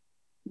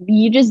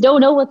 you just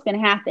don't know what's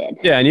going to happen.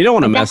 Yeah. And you don't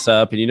want to mess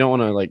up, and you don't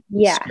want to like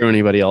Yeah. screw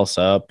anybody else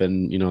up.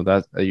 And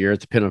that you're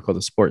at the pinnacle of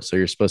the sport. So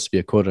you're supposed to be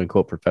a quote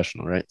unquote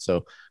professional. Right.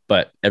 So,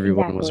 but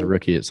everyone was a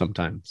rookie at some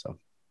time. So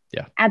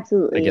yeah,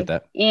 absolutely. I get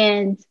that.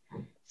 And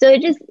so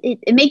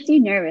it makes you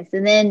nervous.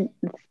 And then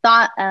the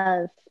thought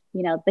of,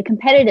 the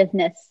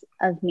competitiveness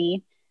of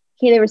me.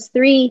 Okay. There was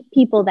 3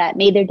 people that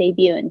made their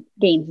debut in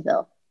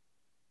Gainesville.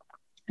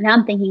 And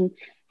I'm thinking,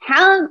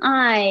 how am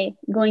I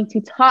going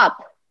to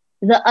top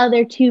the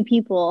other 2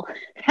 people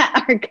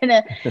that are going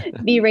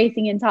to be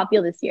racing in Top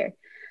Fuel this year?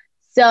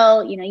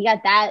 So, you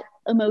got that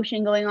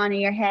emotion going on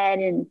in your head,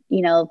 and,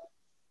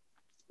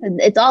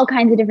 it's all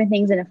kinds of different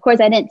things. And of course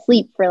I didn't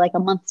sleep for like a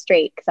month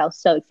straight because I was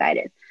so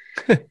excited.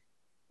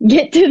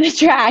 Get to the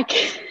track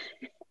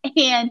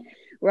and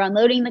we're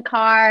unloading the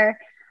car.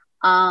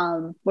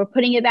 We're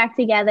putting it back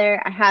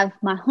together. I have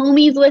my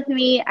homies with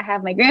me. I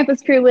have my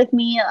grandpa's crew with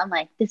me. I'm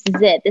like, this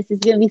is it. This is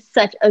going to be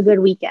such a good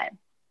weekend.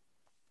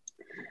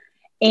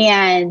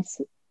 And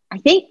I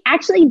think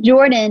actually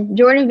Jordan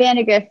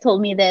Vandergrift told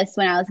me this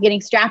when I was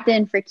getting strapped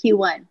in for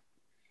Q1.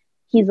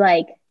 He's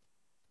like,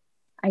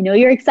 I know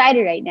you're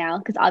excited right now,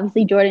 because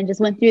obviously Jordan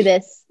just went through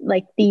this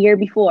like the year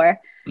before.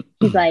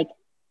 He's like,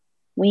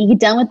 when you get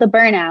done with the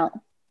burnout,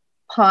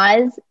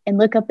 pause and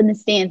look up in the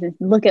stands and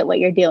look at what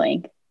you're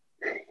doing.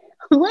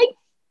 I'm like,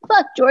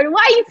 fuck, Jordan,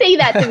 why are you saying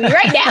that to me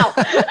right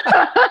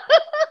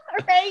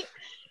now? Right?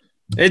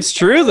 It's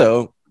true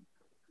though.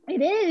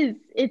 It is.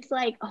 It's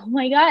like, oh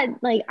my God.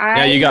 Like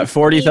you got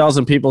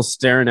 40,000 people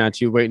staring at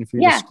you, waiting for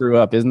you to screw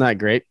up. Isn't that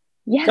great?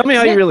 Yeah. Tell me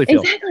how you really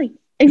feel.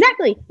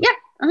 Exactly. Yeah.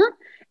 Uh-huh.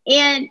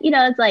 And,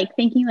 it's like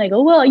thinking like,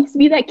 oh, well, I used to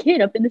be that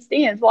kid up in the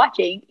stands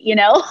watching,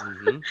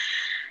 Mm-hmm.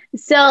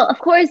 So of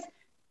course,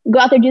 go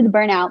out there, do the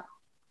burnout.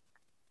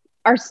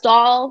 Our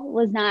stall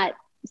was not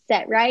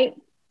set right,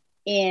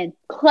 and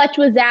clutch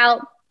was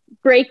out,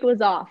 brake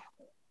was off.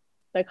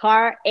 The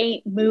car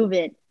ain't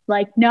moving,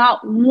 like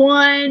not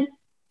one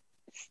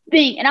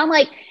thing. And I'm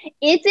like,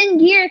 it's in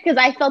gear, because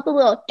I felt a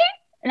little ding,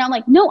 and I'm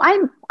like, no,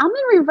 I'm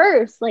in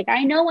reverse. Like,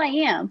 I know I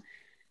am.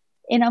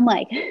 And I'm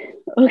like,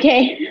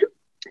 okay,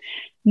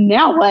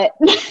 now what?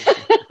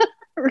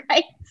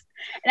 Right?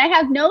 And I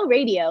have no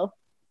radio,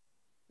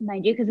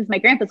 mind you, because it's my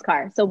grandpa's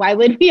car. So why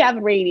would we have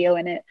a radio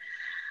in it?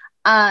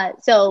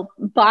 So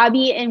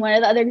Bobby and one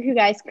of the other two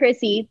guys,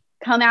 Chrissy,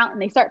 come out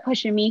and they start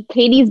pushing me.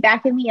 Katie's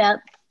backing me up.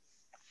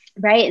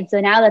 Right. And so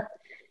now that,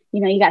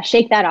 you got to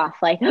shake that off.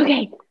 Like,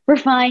 okay, we're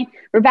fine.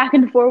 We're back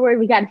and forward.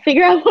 We got to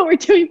figure out what we're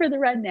doing for the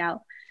run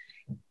now.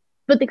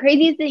 But the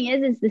craziest thing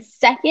is the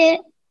second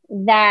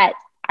that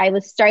I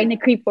was starting to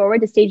creep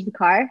forward to stage the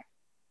car,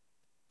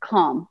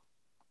 calm.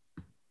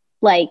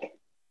 Like,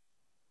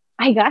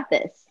 I got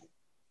this.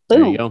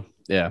 Boom. There you go.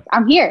 Yeah.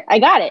 I'm here. I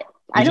got it.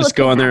 You just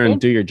go in there and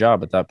do your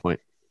job at that point.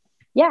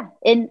 Yeah.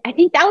 And I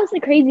think that was the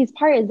craziest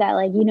part, is that,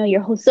 like,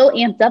 you're so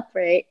amped up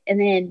for it. And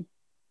then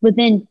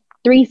within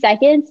 3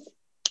 seconds,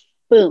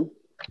 boom,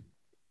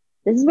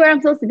 this is where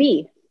I'm supposed to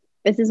be.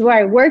 This is where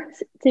I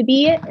worked to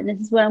be it. And this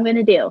is what I'm going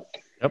to do.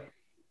 Yep.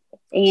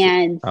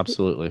 And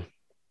absolutely.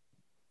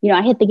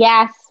 I hit the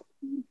gas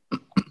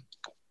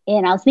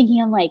and I was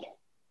thinking, I'm like,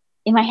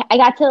 I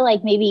got to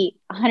like maybe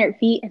 100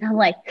 feet and I'm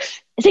like,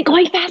 is it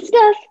going fast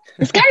enough?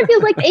 This kind of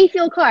feels like the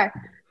A-Fuel car.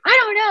 I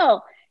don't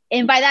know.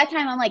 And by that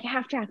time I'm like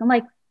half track. I'm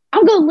like,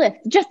 I'm going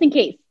lift just in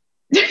case.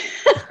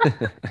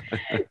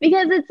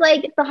 Because it's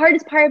like the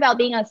hardest part about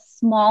being a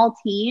small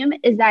team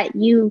is that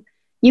you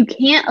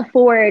can't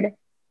afford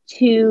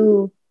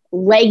to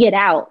leg it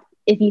out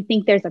if you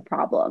think there's a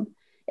problem.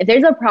 If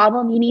there's a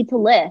problem, you need to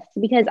lift,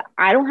 because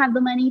I don't have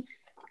the money.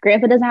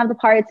 Grandpa doesn't have the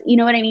parts. You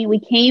know what I mean? We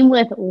came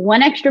with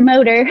one extra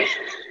motor.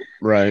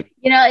 Right.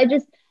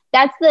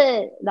 That's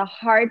the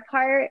hard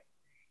part,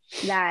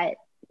 that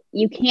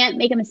you can't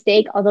make a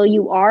mistake. Although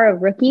you are a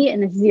rookie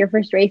and this is your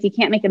first race, you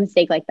can't make a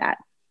mistake like that.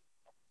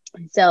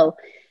 So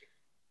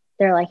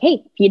they're like,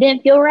 hey, if you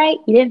didn't feel right,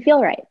 you didn't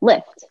feel right.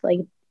 Lift. Like,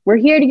 we're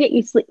here to get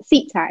you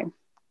seat time.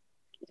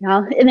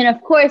 And then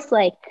of course,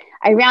 like,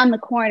 I round the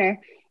corner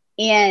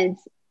and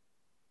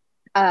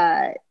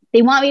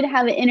they want me to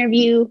have an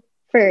interview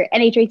for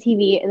NHRA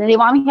TV, and then they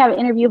want me to have an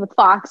interview with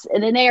Fox,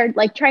 and then they are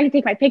like trying to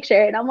take my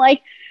picture, and I'm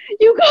like,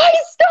 you guys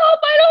stop,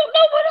 I don't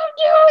know what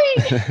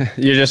I'm doing.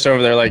 You're just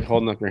over there like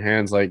holding up your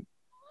hands like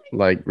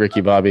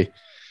Ricky Bobby.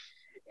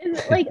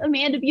 And like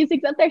Amanda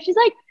Busic's up there, she's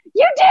like,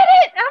 you did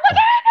it. I'm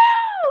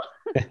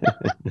like,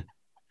 I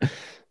know.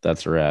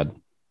 That's rad.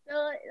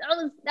 So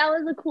that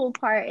was the cool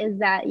part, is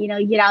that, you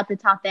get out the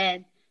top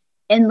end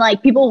and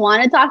like people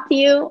want to talk to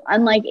you,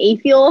 unlike A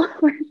Fuel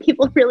where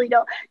people really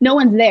don't, no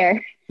one's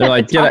there. They're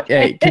like,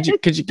 hey,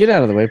 could you get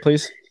out of the way,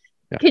 please?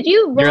 Yeah. Could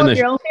you roll up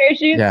your own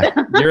parachute? Yeah,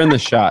 you're in the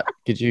shot.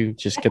 Could you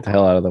just get the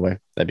hell out of the way?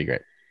 That'd be great.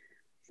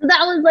 So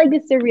that was like the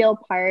surreal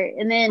part.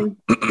 And then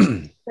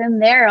from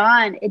there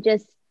on,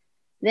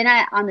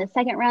 on the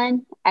second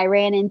run, I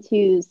ran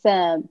into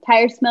some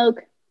tire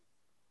smoke.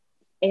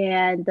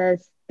 And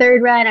the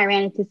third run, I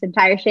ran into some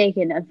tire shake.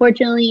 And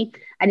unfortunately,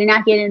 I did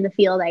not get in the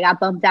field. I got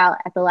bumped out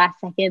at the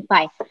last second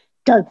by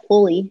Doug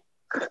Foley.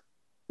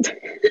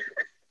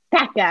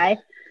 That guy.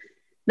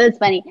 That's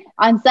funny.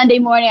 On Sunday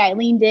morning, I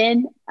leaned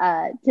in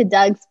to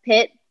Doug's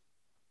pit,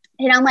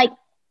 and I'm like,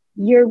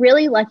 you're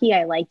really lucky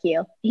I like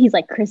you. He's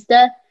like,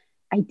 Krista,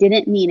 I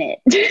didn't mean it.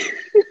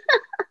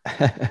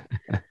 I'm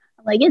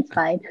like, it's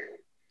fine.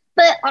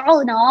 But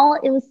all in all,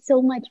 it was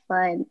so much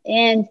fun.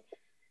 And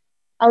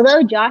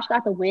although Josh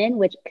got the win,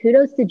 which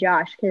kudos to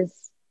Josh, because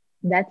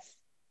that's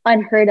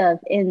unheard of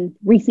in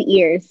recent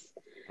years.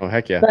 Oh,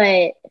 heck yeah.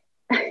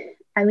 But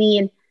I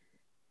mean,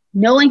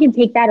 no one can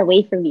take that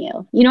away from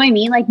you. You know what I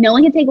mean? Like, no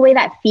one can take away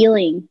that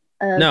feeling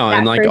of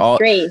that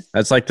first race.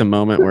 That's like the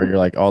moment where you're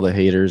like, all the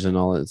haters and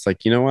all that. It's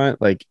like, you know what?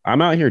 Like,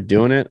 I'm out here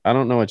doing it. I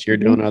don't know what you're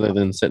doing other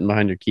than sitting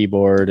behind your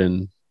keyboard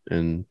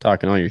and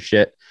talking all your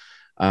shit.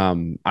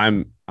 I'm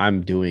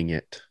doing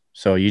it.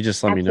 So you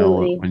just let me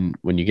know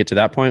when you get to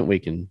that point, we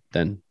can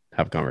then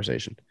have a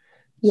conversation.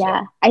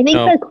 Yeah. So, I think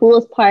the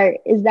coolest part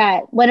is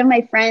that one of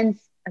my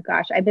friends, oh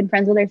gosh, I've been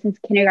friends with her since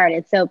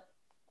kindergarten. So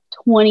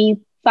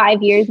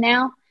 25 years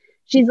now.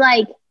 She's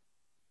like,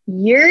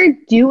 you're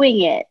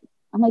doing it.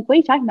 I'm like, what are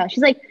you talking about?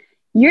 She's like,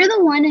 you're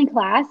the one in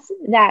class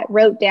that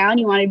wrote down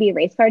you wanted to be a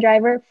race car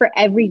driver for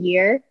every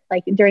year,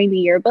 like during the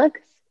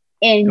yearbooks,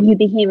 and you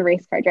became a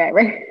race car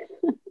driver.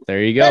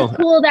 There you go. It's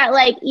cool that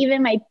like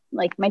even my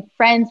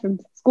friends from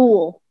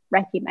school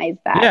recognize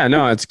that. Yeah,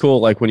 no, it's cool.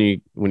 Like when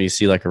you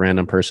see like a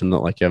random person that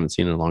like you haven't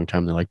seen in a long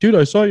time, they're like, dude,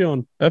 I saw you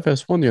on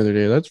FS1 the other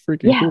day. That's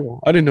freaking cool.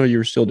 I didn't know you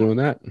were still doing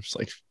that. I'm just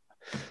like,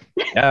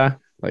 yeah.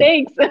 Like,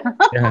 thanks.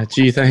 Yeah,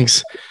 gee,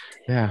 thanks.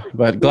 Yeah,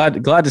 but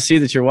glad to see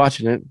that you're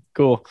watching it.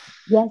 Cool.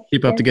 Yes.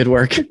 Keep up the good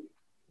work.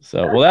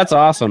 So, well, that's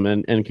awesome,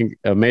 and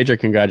a major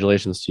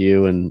congratulations to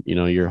you and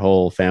your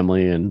whole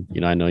family, and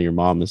I know your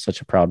mom is such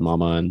a proud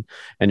mama,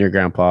 and your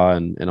grandpa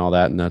and all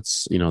that, and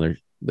that's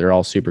they're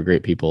all super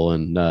great people,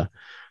 and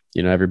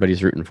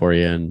everybody's rooting for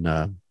you,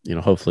 and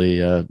hopefully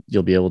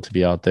you'll be able to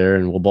be out there,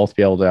 and we'll both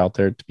be able to out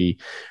there to be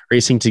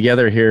racing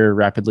together here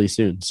rapidly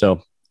soon.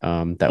 So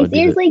I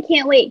seriously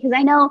can't wait, because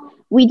I know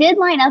we did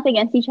line up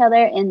against each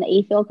other in the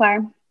A-Fuel car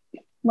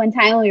one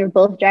time when we were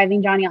both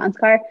driving Johnny Ott's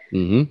car.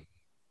 Mm-hmm.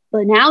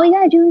 But now we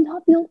got to do it in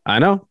Top Fuel. I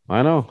know.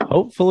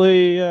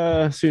 Hopefully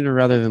sooner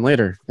rather than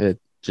later. It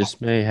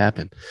just may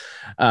happen.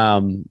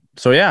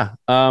 So yeah.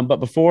 But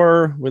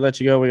before we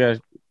let you go, we got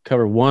to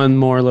cover one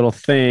more little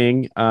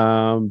thing.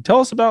 Tell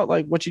us about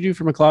like what you do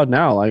for McLeod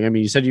now. Like, I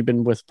mean, you said you've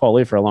been with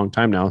Paulie for a long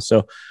time now.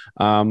 So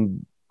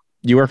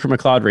you work for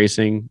McLeod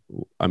Racing.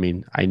 I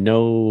mean, I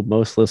know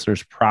most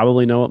listeners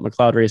probably know what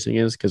McLeod Racing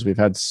is because we've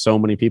had so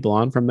many people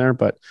on from there,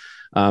 but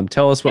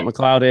tell us what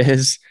McLeod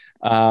is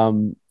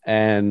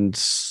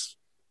and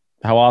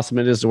how awesome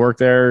it is to work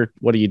there.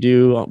 What do you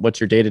do? What's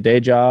your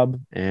day-to-day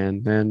job?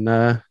 And then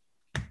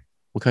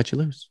we'll cut you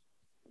loose.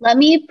 Let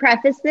me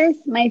preface this.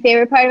 My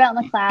favorite part about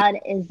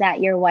McLeod is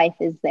that your wife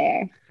is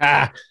there.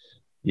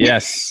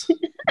 Yes.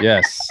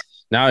 Yes.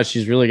 Now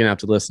she's really going to have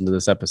to listen to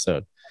this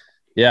episode.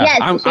 Yeah,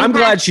 yes, I'm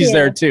glad she's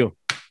there too.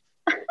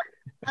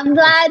 I'm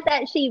glad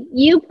that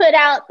you put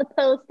out the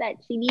post that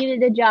she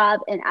needed a job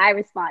and I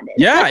responded.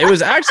 Yeah, it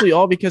was actually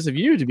all because of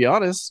you, to be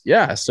honest.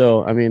 Yeah.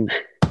 So, I mean,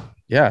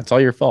 Yeah, it's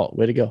all your fault.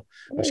 Way to go.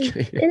 I'm just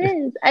kidding. It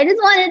is. I just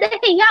wanted to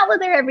hang out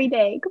with her every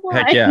day. Come on.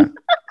 Heck yeah.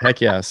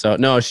 Heck yeah. So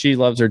no, she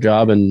loves her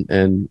job,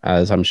 and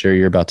as I'm sure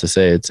you're about to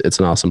say, it's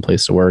an awesome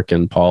place to work,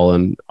 and Paul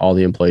and all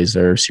the employees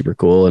there are super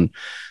cool, and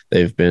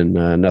they've been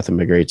nothing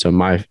but great. So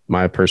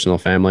my personal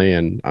family,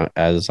 and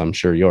as I'm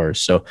sure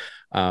yours. So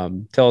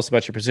tell us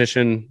about your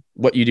position,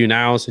 what you do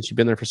now since you've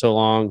been there for so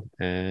long,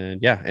 and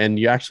yeah, and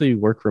you actually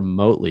work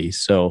remotely.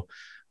 So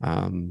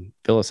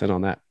fill us in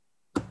on that.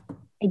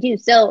 I do.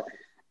 So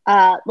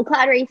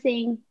McLeod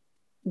Racing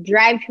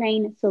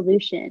drivetrain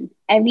solution,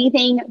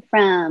 everything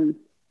from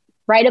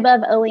right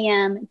above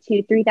OEM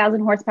to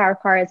 3,000 horsepower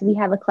cars, we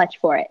have a clutch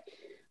for it.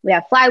 We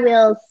have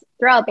flywheels,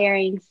 throwout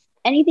bearings,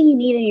 anything you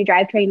need in your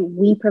drivetrain,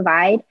 we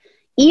provide.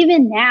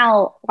 Even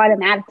now,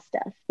 automatic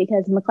stuff,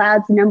 because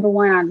McLeod's number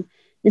one on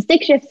the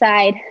stick shift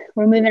side.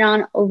 We're moving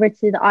on over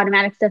to the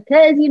automatic stuff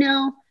because,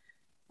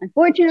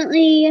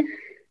 unfortunately,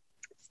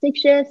 stick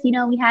shifts,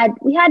 we had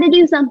to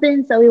do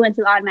something, so we went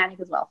to the automatic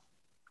as well.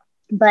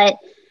 But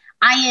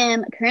I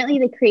am currently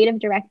the creative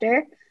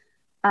director.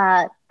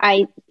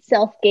 I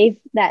self-gave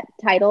that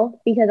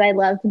title because I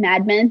loved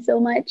Mad Men so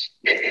much.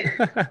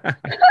 Like,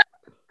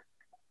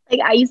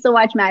 I used to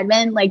watch Mad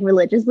Men like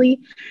religiously,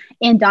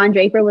 and Don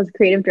Draper was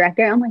creative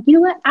director. I'm like, you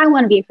know what? I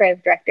want to be a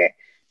creative director.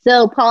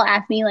 So Paul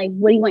asked me, like,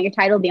 what do you want your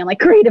title to be? I'm like,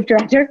 creative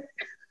director.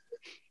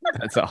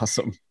 That's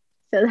awesome.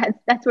 So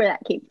that's where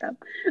that came from.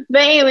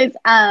 But anyways,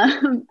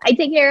 I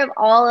take care of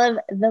all of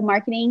the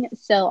marketing.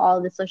 So all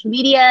of the social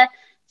media,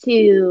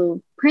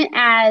 to print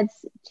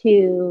ads,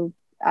 to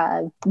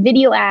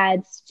video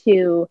ads,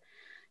 to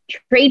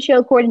trade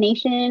show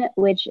coordination,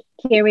 which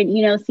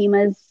Cameron,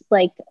 SEMA's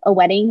like a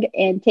wedding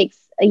and takes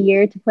a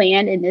year to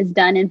plan and is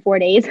done in 4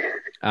 days.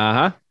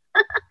 Uh-huh.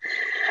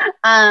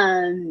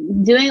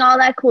 Doing all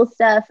that cool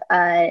stuff,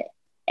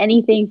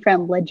 anything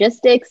from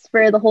logistics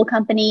for the whole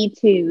company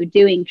to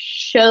doing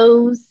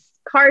shows,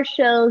 car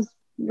shows,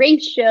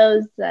 race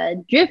shows,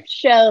 drift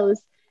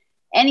shows,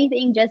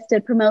 anything just to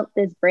promote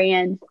this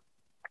brand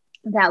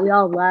that we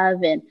all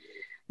love. And,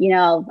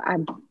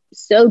 I'm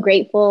so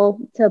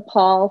grateful to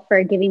Paul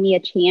for giving me a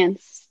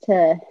chance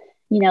to,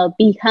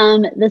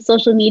 become the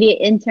social media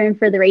intern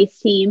for the race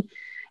team.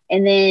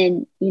 And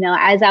then,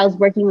 as I was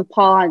working with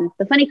Paul on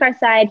the funny car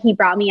side, he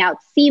brought me out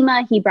to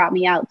SEMA. He brought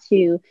me out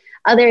to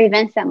other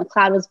events that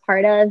McLeod was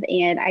part of.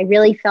 And I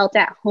really felt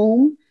at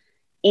home.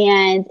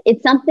 And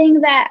it's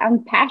something that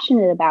I'm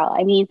passionate about.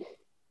 I mean,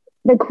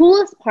 the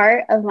coolest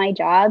part of my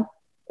job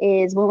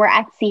is when we're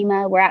at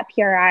SEMA, we're at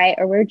PRI,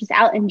 or we're just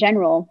out in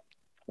general,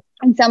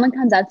 and someone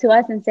comes up to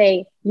us and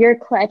say, your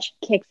clutch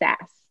kicks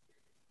ass.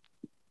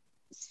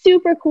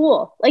 Super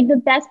cool. Like, the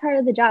best part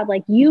of the job,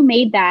 like, you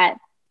made that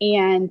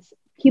and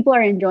people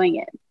are enjoying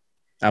it.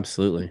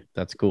 Absolutely.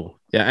 That's cool.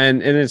 Yeah.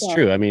 And it's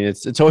true. I mean,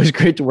 it's always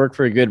great to work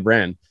for a good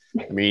brand.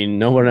 I mean,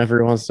 no one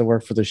ever wants to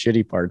work for the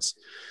shitty parts.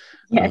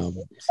 Yes.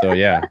 So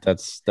yeah,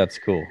 that's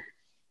cool.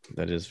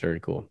 That is very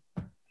cool.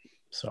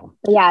 So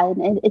yeah,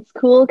 and it's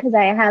cool because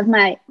I have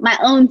my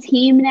own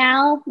team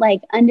now,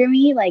 like under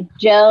me, like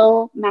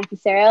Joe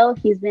Macicero.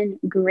 He's been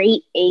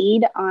great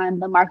aid on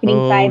the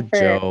marketing side for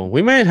Joe.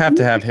 We might have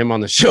to have him on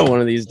the show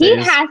one of these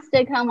days. He has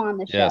to come on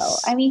the show.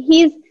 Yes. I mean,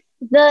 he's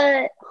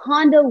the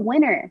Honda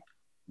winner.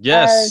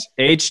 Yes,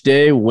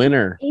 H-Day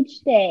winner.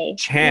 H-Day.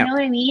 Champ. You know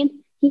what I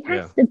mean? He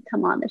has to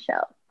come on the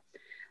show.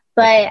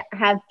 But I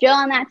have Joe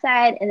on that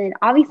side, and then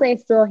obviously I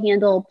still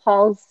handle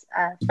Paul's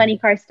funny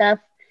car stuff.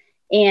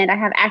 And I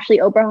have Ashley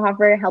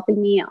Oberhofer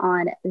helping me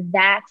on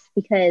that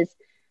because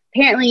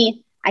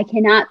apparently I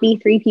cannot be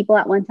 3 people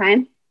at one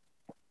time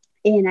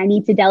and I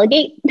need to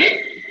delegate.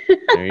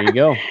 There you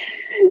go.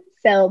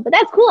 So, but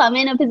that's cool. I'm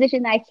in a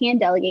position that I can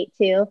delegate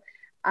to.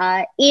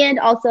 And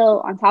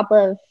also on top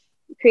of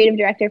creative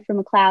director for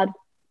McLeod,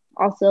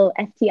 also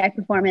FTI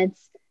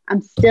Performance, I'm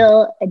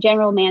still a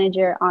general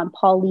manager on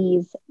Paul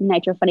Lee's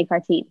Nitro Funny Car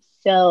team.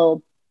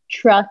 So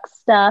truck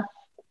stuff,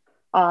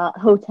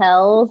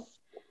 hotels,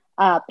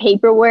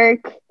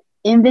 paperwork,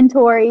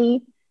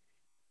 inventory,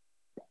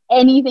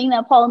 anything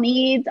that Paul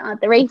needs on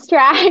the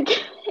racetrack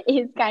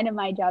is kind of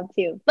my job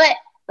too. But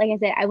like I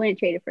said, I wouldn't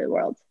trade it for the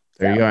world.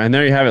 There you go. And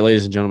there you have it,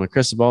 ladies and gentlemen.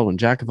 Krista Baldwin,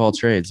 jack of all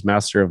trades,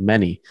 master of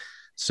many.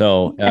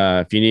 So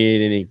if you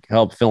need any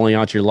help filling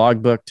out your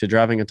logbook to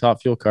driving a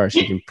top fuel car,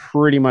 she can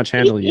pretty much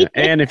handle you.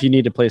 And if you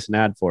need to place an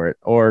ad for it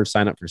or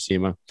sign up for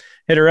SEMA,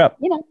 hit her up.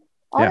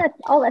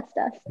 All that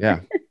stuff. Yeah.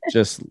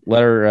 Just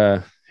let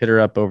her hit her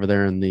up over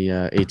there in the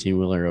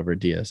 18-wheeler over at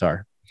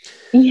DSR.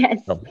 Yes.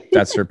 So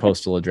that's her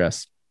postal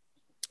address.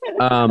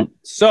 Well,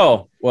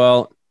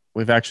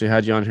 we've actually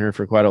had you on here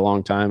for quite a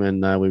long time,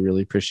 and we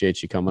really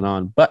appreciate you coming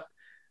on. But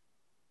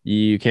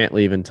you can't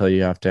leave until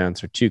you have to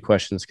answer 2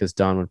 questions because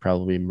Don would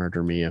probably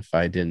murder me if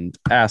I didn't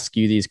ask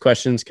you these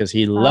questions because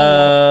he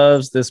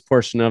loves this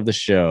portion of the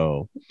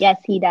show. Yes,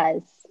 he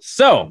does.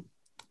 So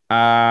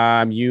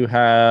you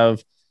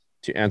have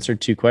to answer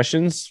 2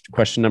 questions.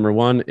 Question number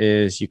 1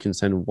 is you can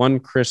send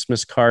 1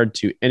 Christmas card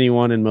to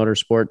anyone in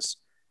motorsports.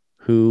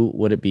 Who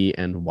would it be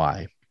and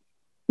why?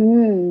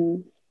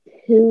 Who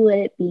would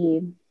it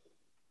be?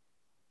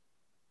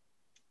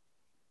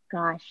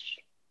 gosh.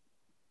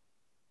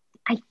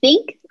 I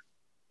think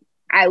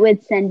I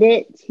would send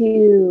it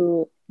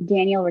to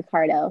Daniel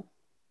Ricciardo.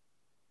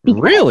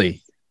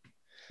 Really?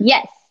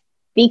 Yes,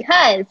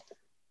 because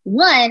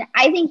one,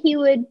 I think he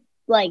would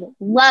like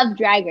love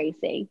drag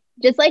racing.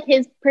 Just like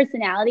his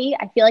personality,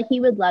 I feel like he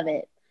would love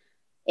it.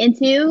 And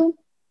two,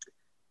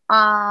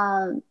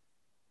 I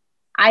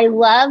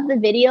love the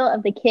video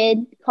of the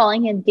kid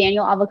calling him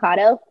Daniel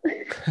Avocado.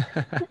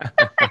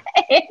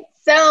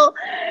 So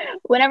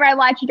whenever I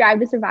watch Drive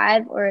to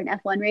Survive or an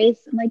F1 race,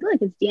 I'm like,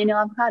 look, it's Daniel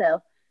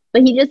Avocado.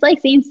 But he just like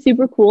seems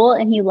super cool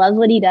and he loves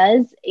what he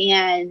does.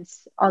 And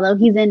although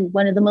he's in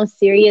one of the most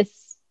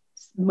serious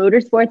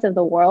motorsports of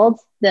the world,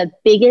 the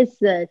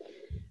biggest,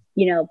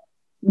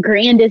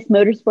 grandest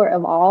motorsport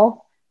of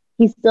all,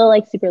 he's still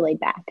like super laid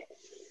back.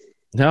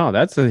 No,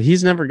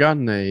 he's never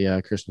gotten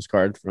a Christmas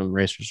card from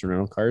Racers and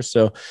Rental Cars,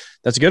 so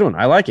that's a good one.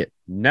 I like it.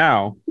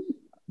 Now,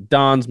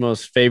 Don's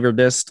most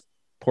favoriteest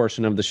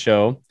portion of the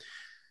show.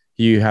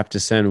 You have to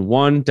send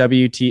one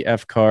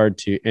WTF card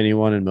to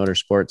anyone in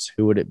motorsports.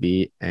 Who would it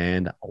be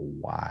and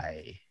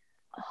why?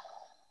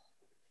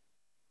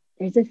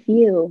 There's a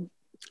few.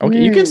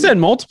 Okay, you can send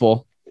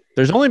multiple.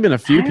 There's only been a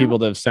few people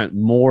that have sent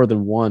more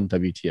than one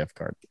WTF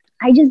card.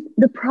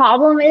 The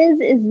problem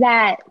is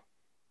that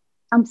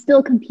I'm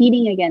still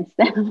competing against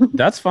them.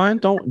 That's fine.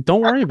 Don't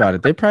worry about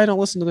it. They probably don't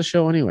listen to the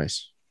show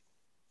anyways.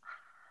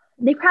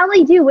 They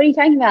probably do. What are you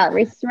talking about?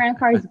 Racers and Rental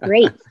Cars is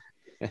great.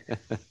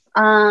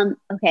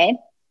 Okay.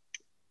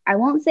 I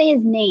won't say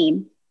his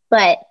name,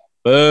 but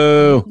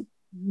boo.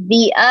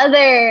 The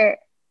other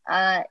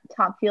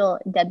Top Fuel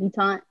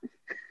debutante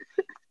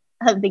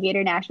of the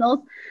Gator Nationals,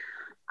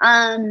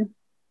 I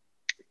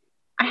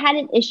had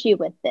an issue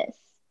with this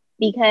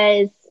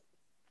because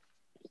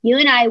you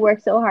and I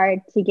worked so hard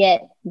to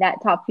get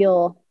that Top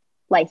Fuel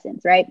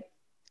license, right?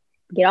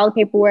 Get all the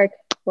paperwork.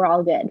 We're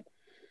all good.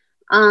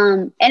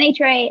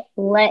 NHRA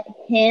let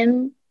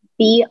him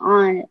be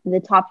on the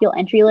Top Fuel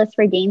entry list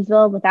for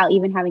Gainesville without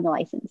even having a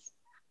license.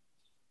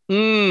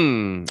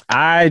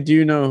 I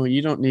do know.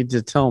 You don't need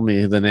to tell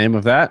me the name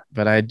of that,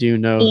 but I do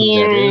know who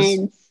that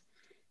is.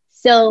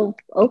 So,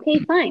 okay,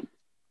 fine.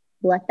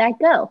 Let that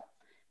go.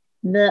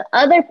 The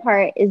other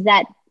part is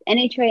that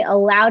NHRA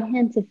allowed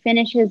him to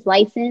finish his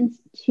license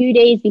 2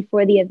 days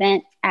before the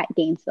event at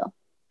Gainesville.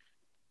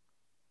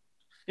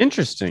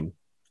 Interesting.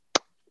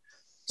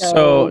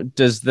 So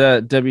does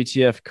the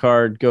WTF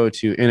card go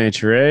to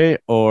NHRA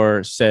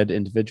or said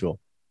individual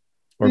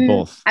or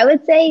both? I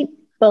would say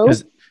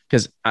both.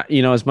 Because,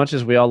 as much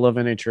as we all love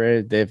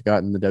NHRA, they've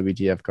gotten the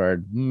WTF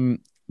card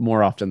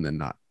more often than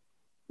not.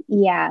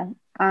 Yeah.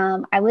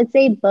 I would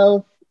say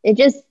both. It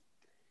just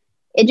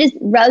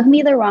rubbed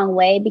me the wrong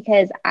way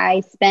because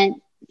I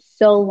spent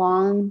so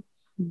long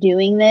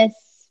doing this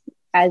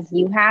as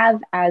you have,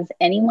 as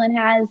anyone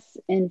has,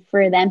 and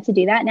for them to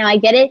do that. Now I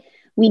get it.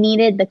 We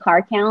needed the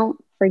car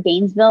count for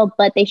Gainesville,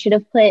 but they should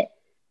have put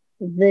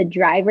the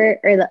driver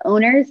or the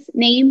owner's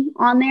name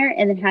on there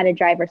and then had a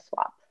driver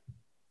swap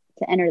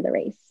to enter the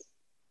race.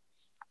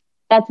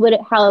 That's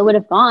how it would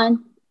have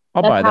gone.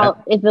 I'll buy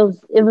that. If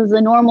it was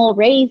a normal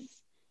race,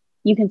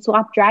 you can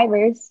swap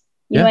drivers.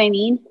 You know what I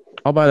mean?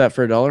 I'll buy that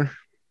for $1.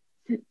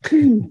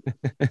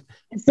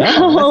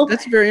 So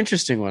that's a very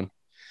interesting one.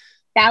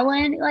 That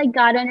one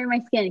got under my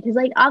skin because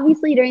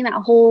obviously during that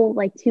whole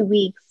 2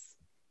 weeks,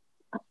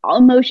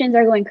 emotions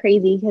are going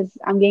crazy because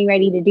I'm getting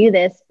ready to do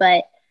this.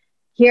 But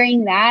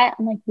hearing that,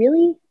 I'm like,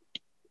 really?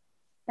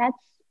 That's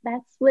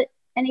what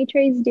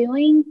NHRA is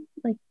doing?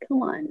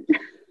 Come on.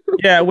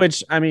 Yeah,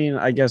 which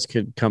I guess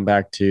could come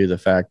back to the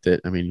fact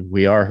that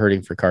we are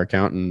hurting for car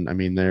count,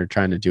 and they're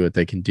trying to do what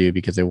they can do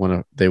because they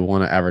want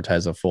to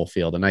advertise a full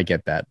field, and I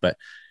get that, but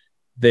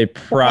they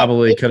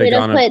probably could have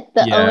gone put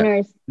the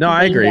owners. No,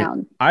 I agree.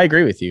 Down. I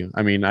agree with you.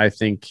 I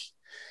think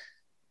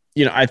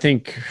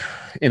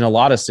in a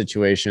lot of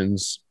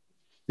situations,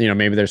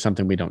 maybe there's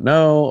something we don't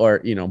know,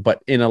 or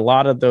but in a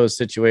lot of those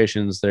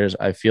situations,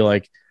 I feel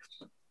like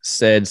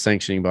said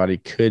sanctioning body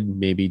could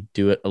maybe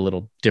do it a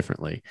little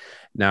differently.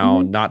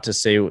 Now, not to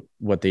say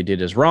what they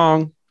did is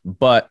wrong,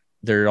 but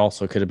there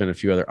also could have been a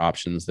few other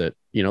options that,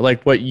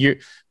 like what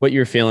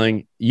you're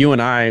feeling. You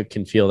and I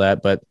can feel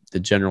that, but the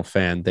general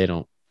fan, they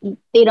don't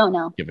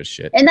know, give a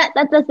shit. And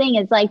that's the thing.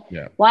 It's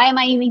why am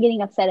I even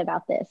getting upset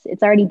about this?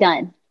 It's already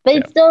done. But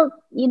it's still,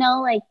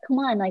 come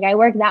on, I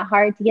worked that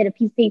hard to get a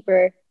piece of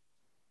paper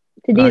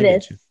to do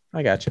this.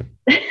 I got you.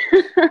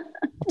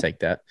 I'll take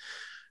that.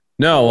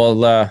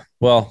 No,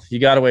 well, you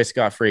got away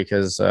scot-free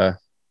because,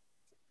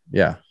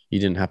 you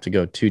didn't have to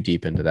go too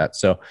deep into that.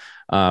 So,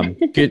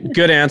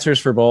 good answers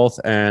for both,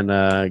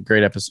 and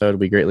great episode.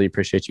 We greatly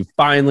appreciate you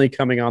finally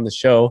coming on the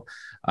show.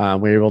 We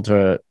were able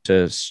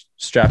to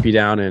strap you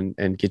down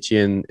and get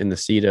you in the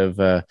seat of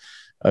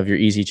your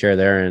easy chair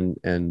there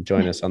and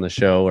join us on the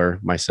show, or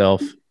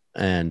myself.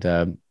 And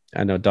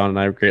I know Don and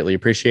I greatly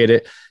appreciate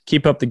it.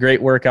 Keep up the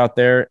great work out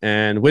there.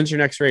 And when's your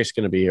next race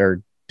going to be,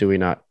 or do we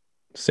not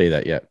say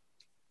that yet?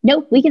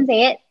 Nope, we can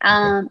say it.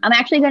 I'm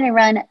actually going to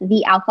run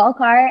the alcohol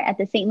car at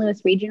the St. Louis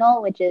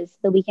Regional, which is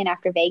the weekend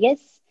after Vegas.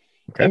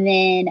 Okay. And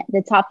then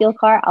the Top Fuel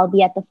car, I'll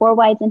be at the Four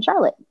Wides in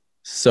Charlotte.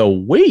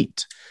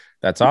 Sweet.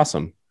 That's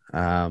awesome.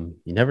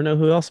 You never know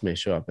who else may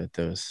show up at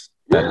that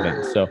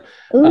event. So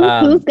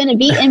who's going to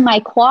be in my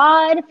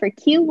quad for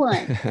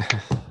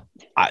Q1?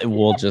 I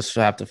will just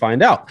have to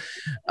find out.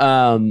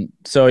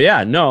 So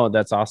yeah, no,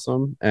 that's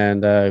awesome.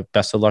 And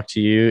best of luck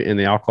to you in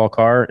the alcohol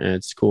car. And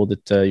it's cool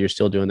that you're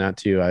still doing that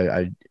too.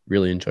 I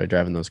really enjoy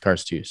driving those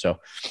cars too. So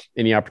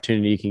any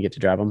opportunity you can get to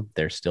drive them,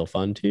 they're still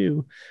fun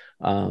too.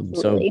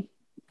 So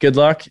good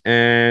luck.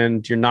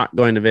 And you're not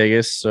going to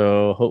Vegas.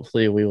 So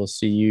hopefully we will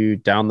see you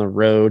down the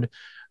road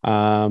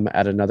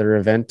at another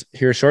event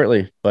here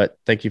shortly. But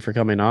thank you for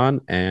coming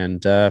on,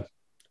 and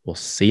we'll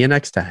see you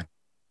next time.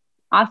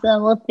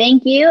 Awesome. Well,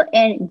 thank you,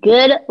 and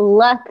good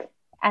luck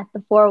at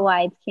the Four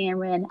Wides,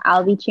 Cameron.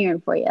 I'll be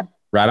cheering for you.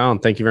 Right on.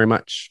 Thank you very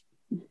much.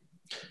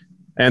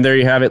 And there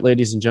you have it,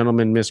 ladies and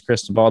gentlemen, Miss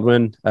Krista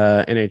Baldwin,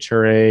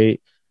 NHRA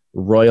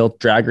Royal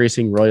Drag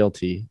Racing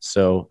Royalty.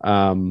 So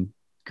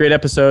great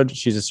episode.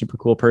 She's a super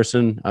cool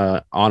person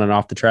on and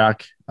off the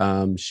track.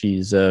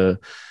 She's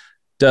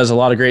does a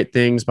lot of great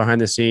things behind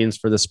the scenes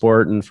for the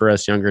sport and for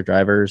us younger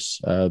drivers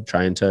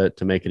trying to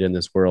make it in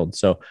this world.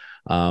 So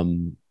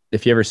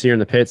if you ever see her in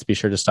the pits, be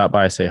sure to stop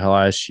by, say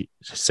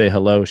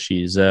hello.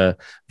 She's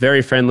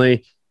very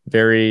friendly,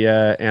 very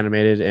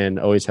animated, and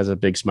always has a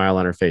big smile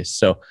on her face.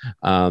 So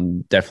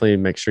definitely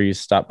make sure you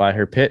stop by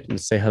her pit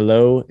and say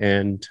hello.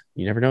 And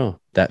you never know,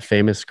 that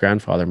famous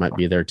grandfather might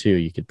be there too.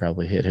 You could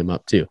probably hit him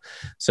up too.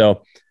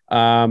 So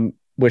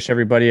wish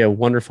everybody a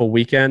wonderful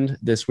weekend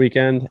this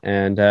weekend.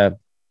 And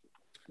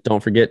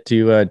don't forget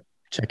to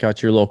check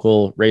out your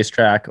local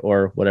racetrack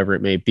or whatever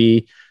it may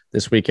be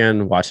this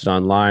weekend. Watch it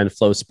online,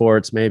 Flow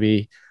Sports,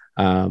 maybe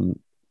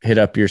hit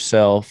up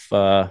yourself.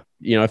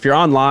 If you're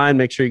online,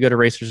 make sure you go to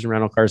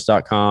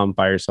racersandrentalcars.com,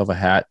 buy yourself a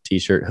hat,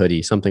 t-shirt,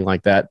 hoodie, something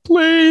like that.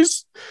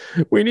 Please.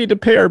 We need to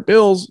pay our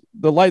bills.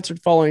 The lights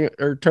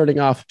are turning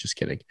off. Just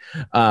kidding.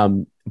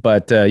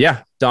 But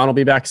Don will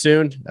be back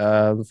soon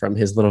from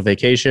his little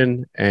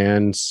vacation.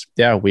 And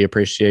yeah, we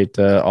appreciate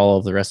all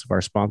of the rest of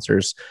our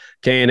sponsors,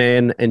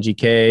 K&N,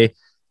 NGK,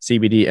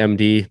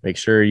 CBD, Make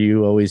sure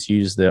you always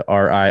use the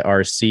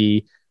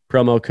RIRC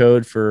promo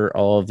code for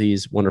all of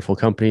these wonderful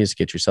companies.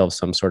 Get yourself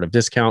some sort of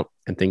discount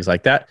and things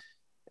like that.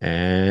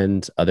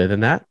 And other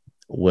than that,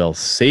 we'll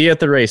see you at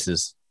the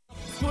races.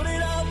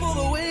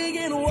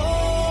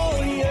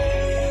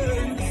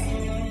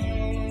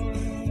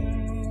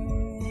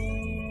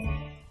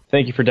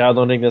 Thank you for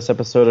downloading this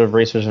episode of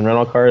Racers and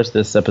Rental Cars.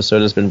 This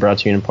episode has been brought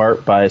to you in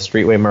part by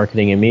Streetway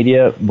Marketing and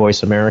Media,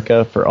 Voice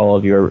America for all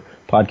of your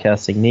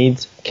podcasting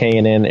needs,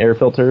 K&N Air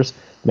Filters,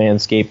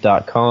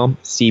 Manscaped.com,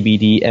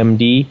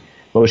 CBD,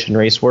 Motion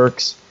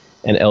Raceworks,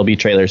 and LB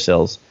Trailer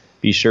Sales.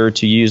 Be sure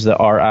to use the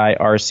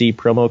RIRC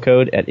promo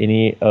code at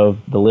any of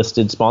the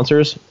listed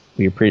sponsors.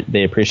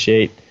 They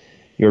appreciate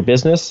your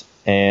business,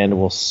 and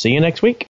we'll see you next week.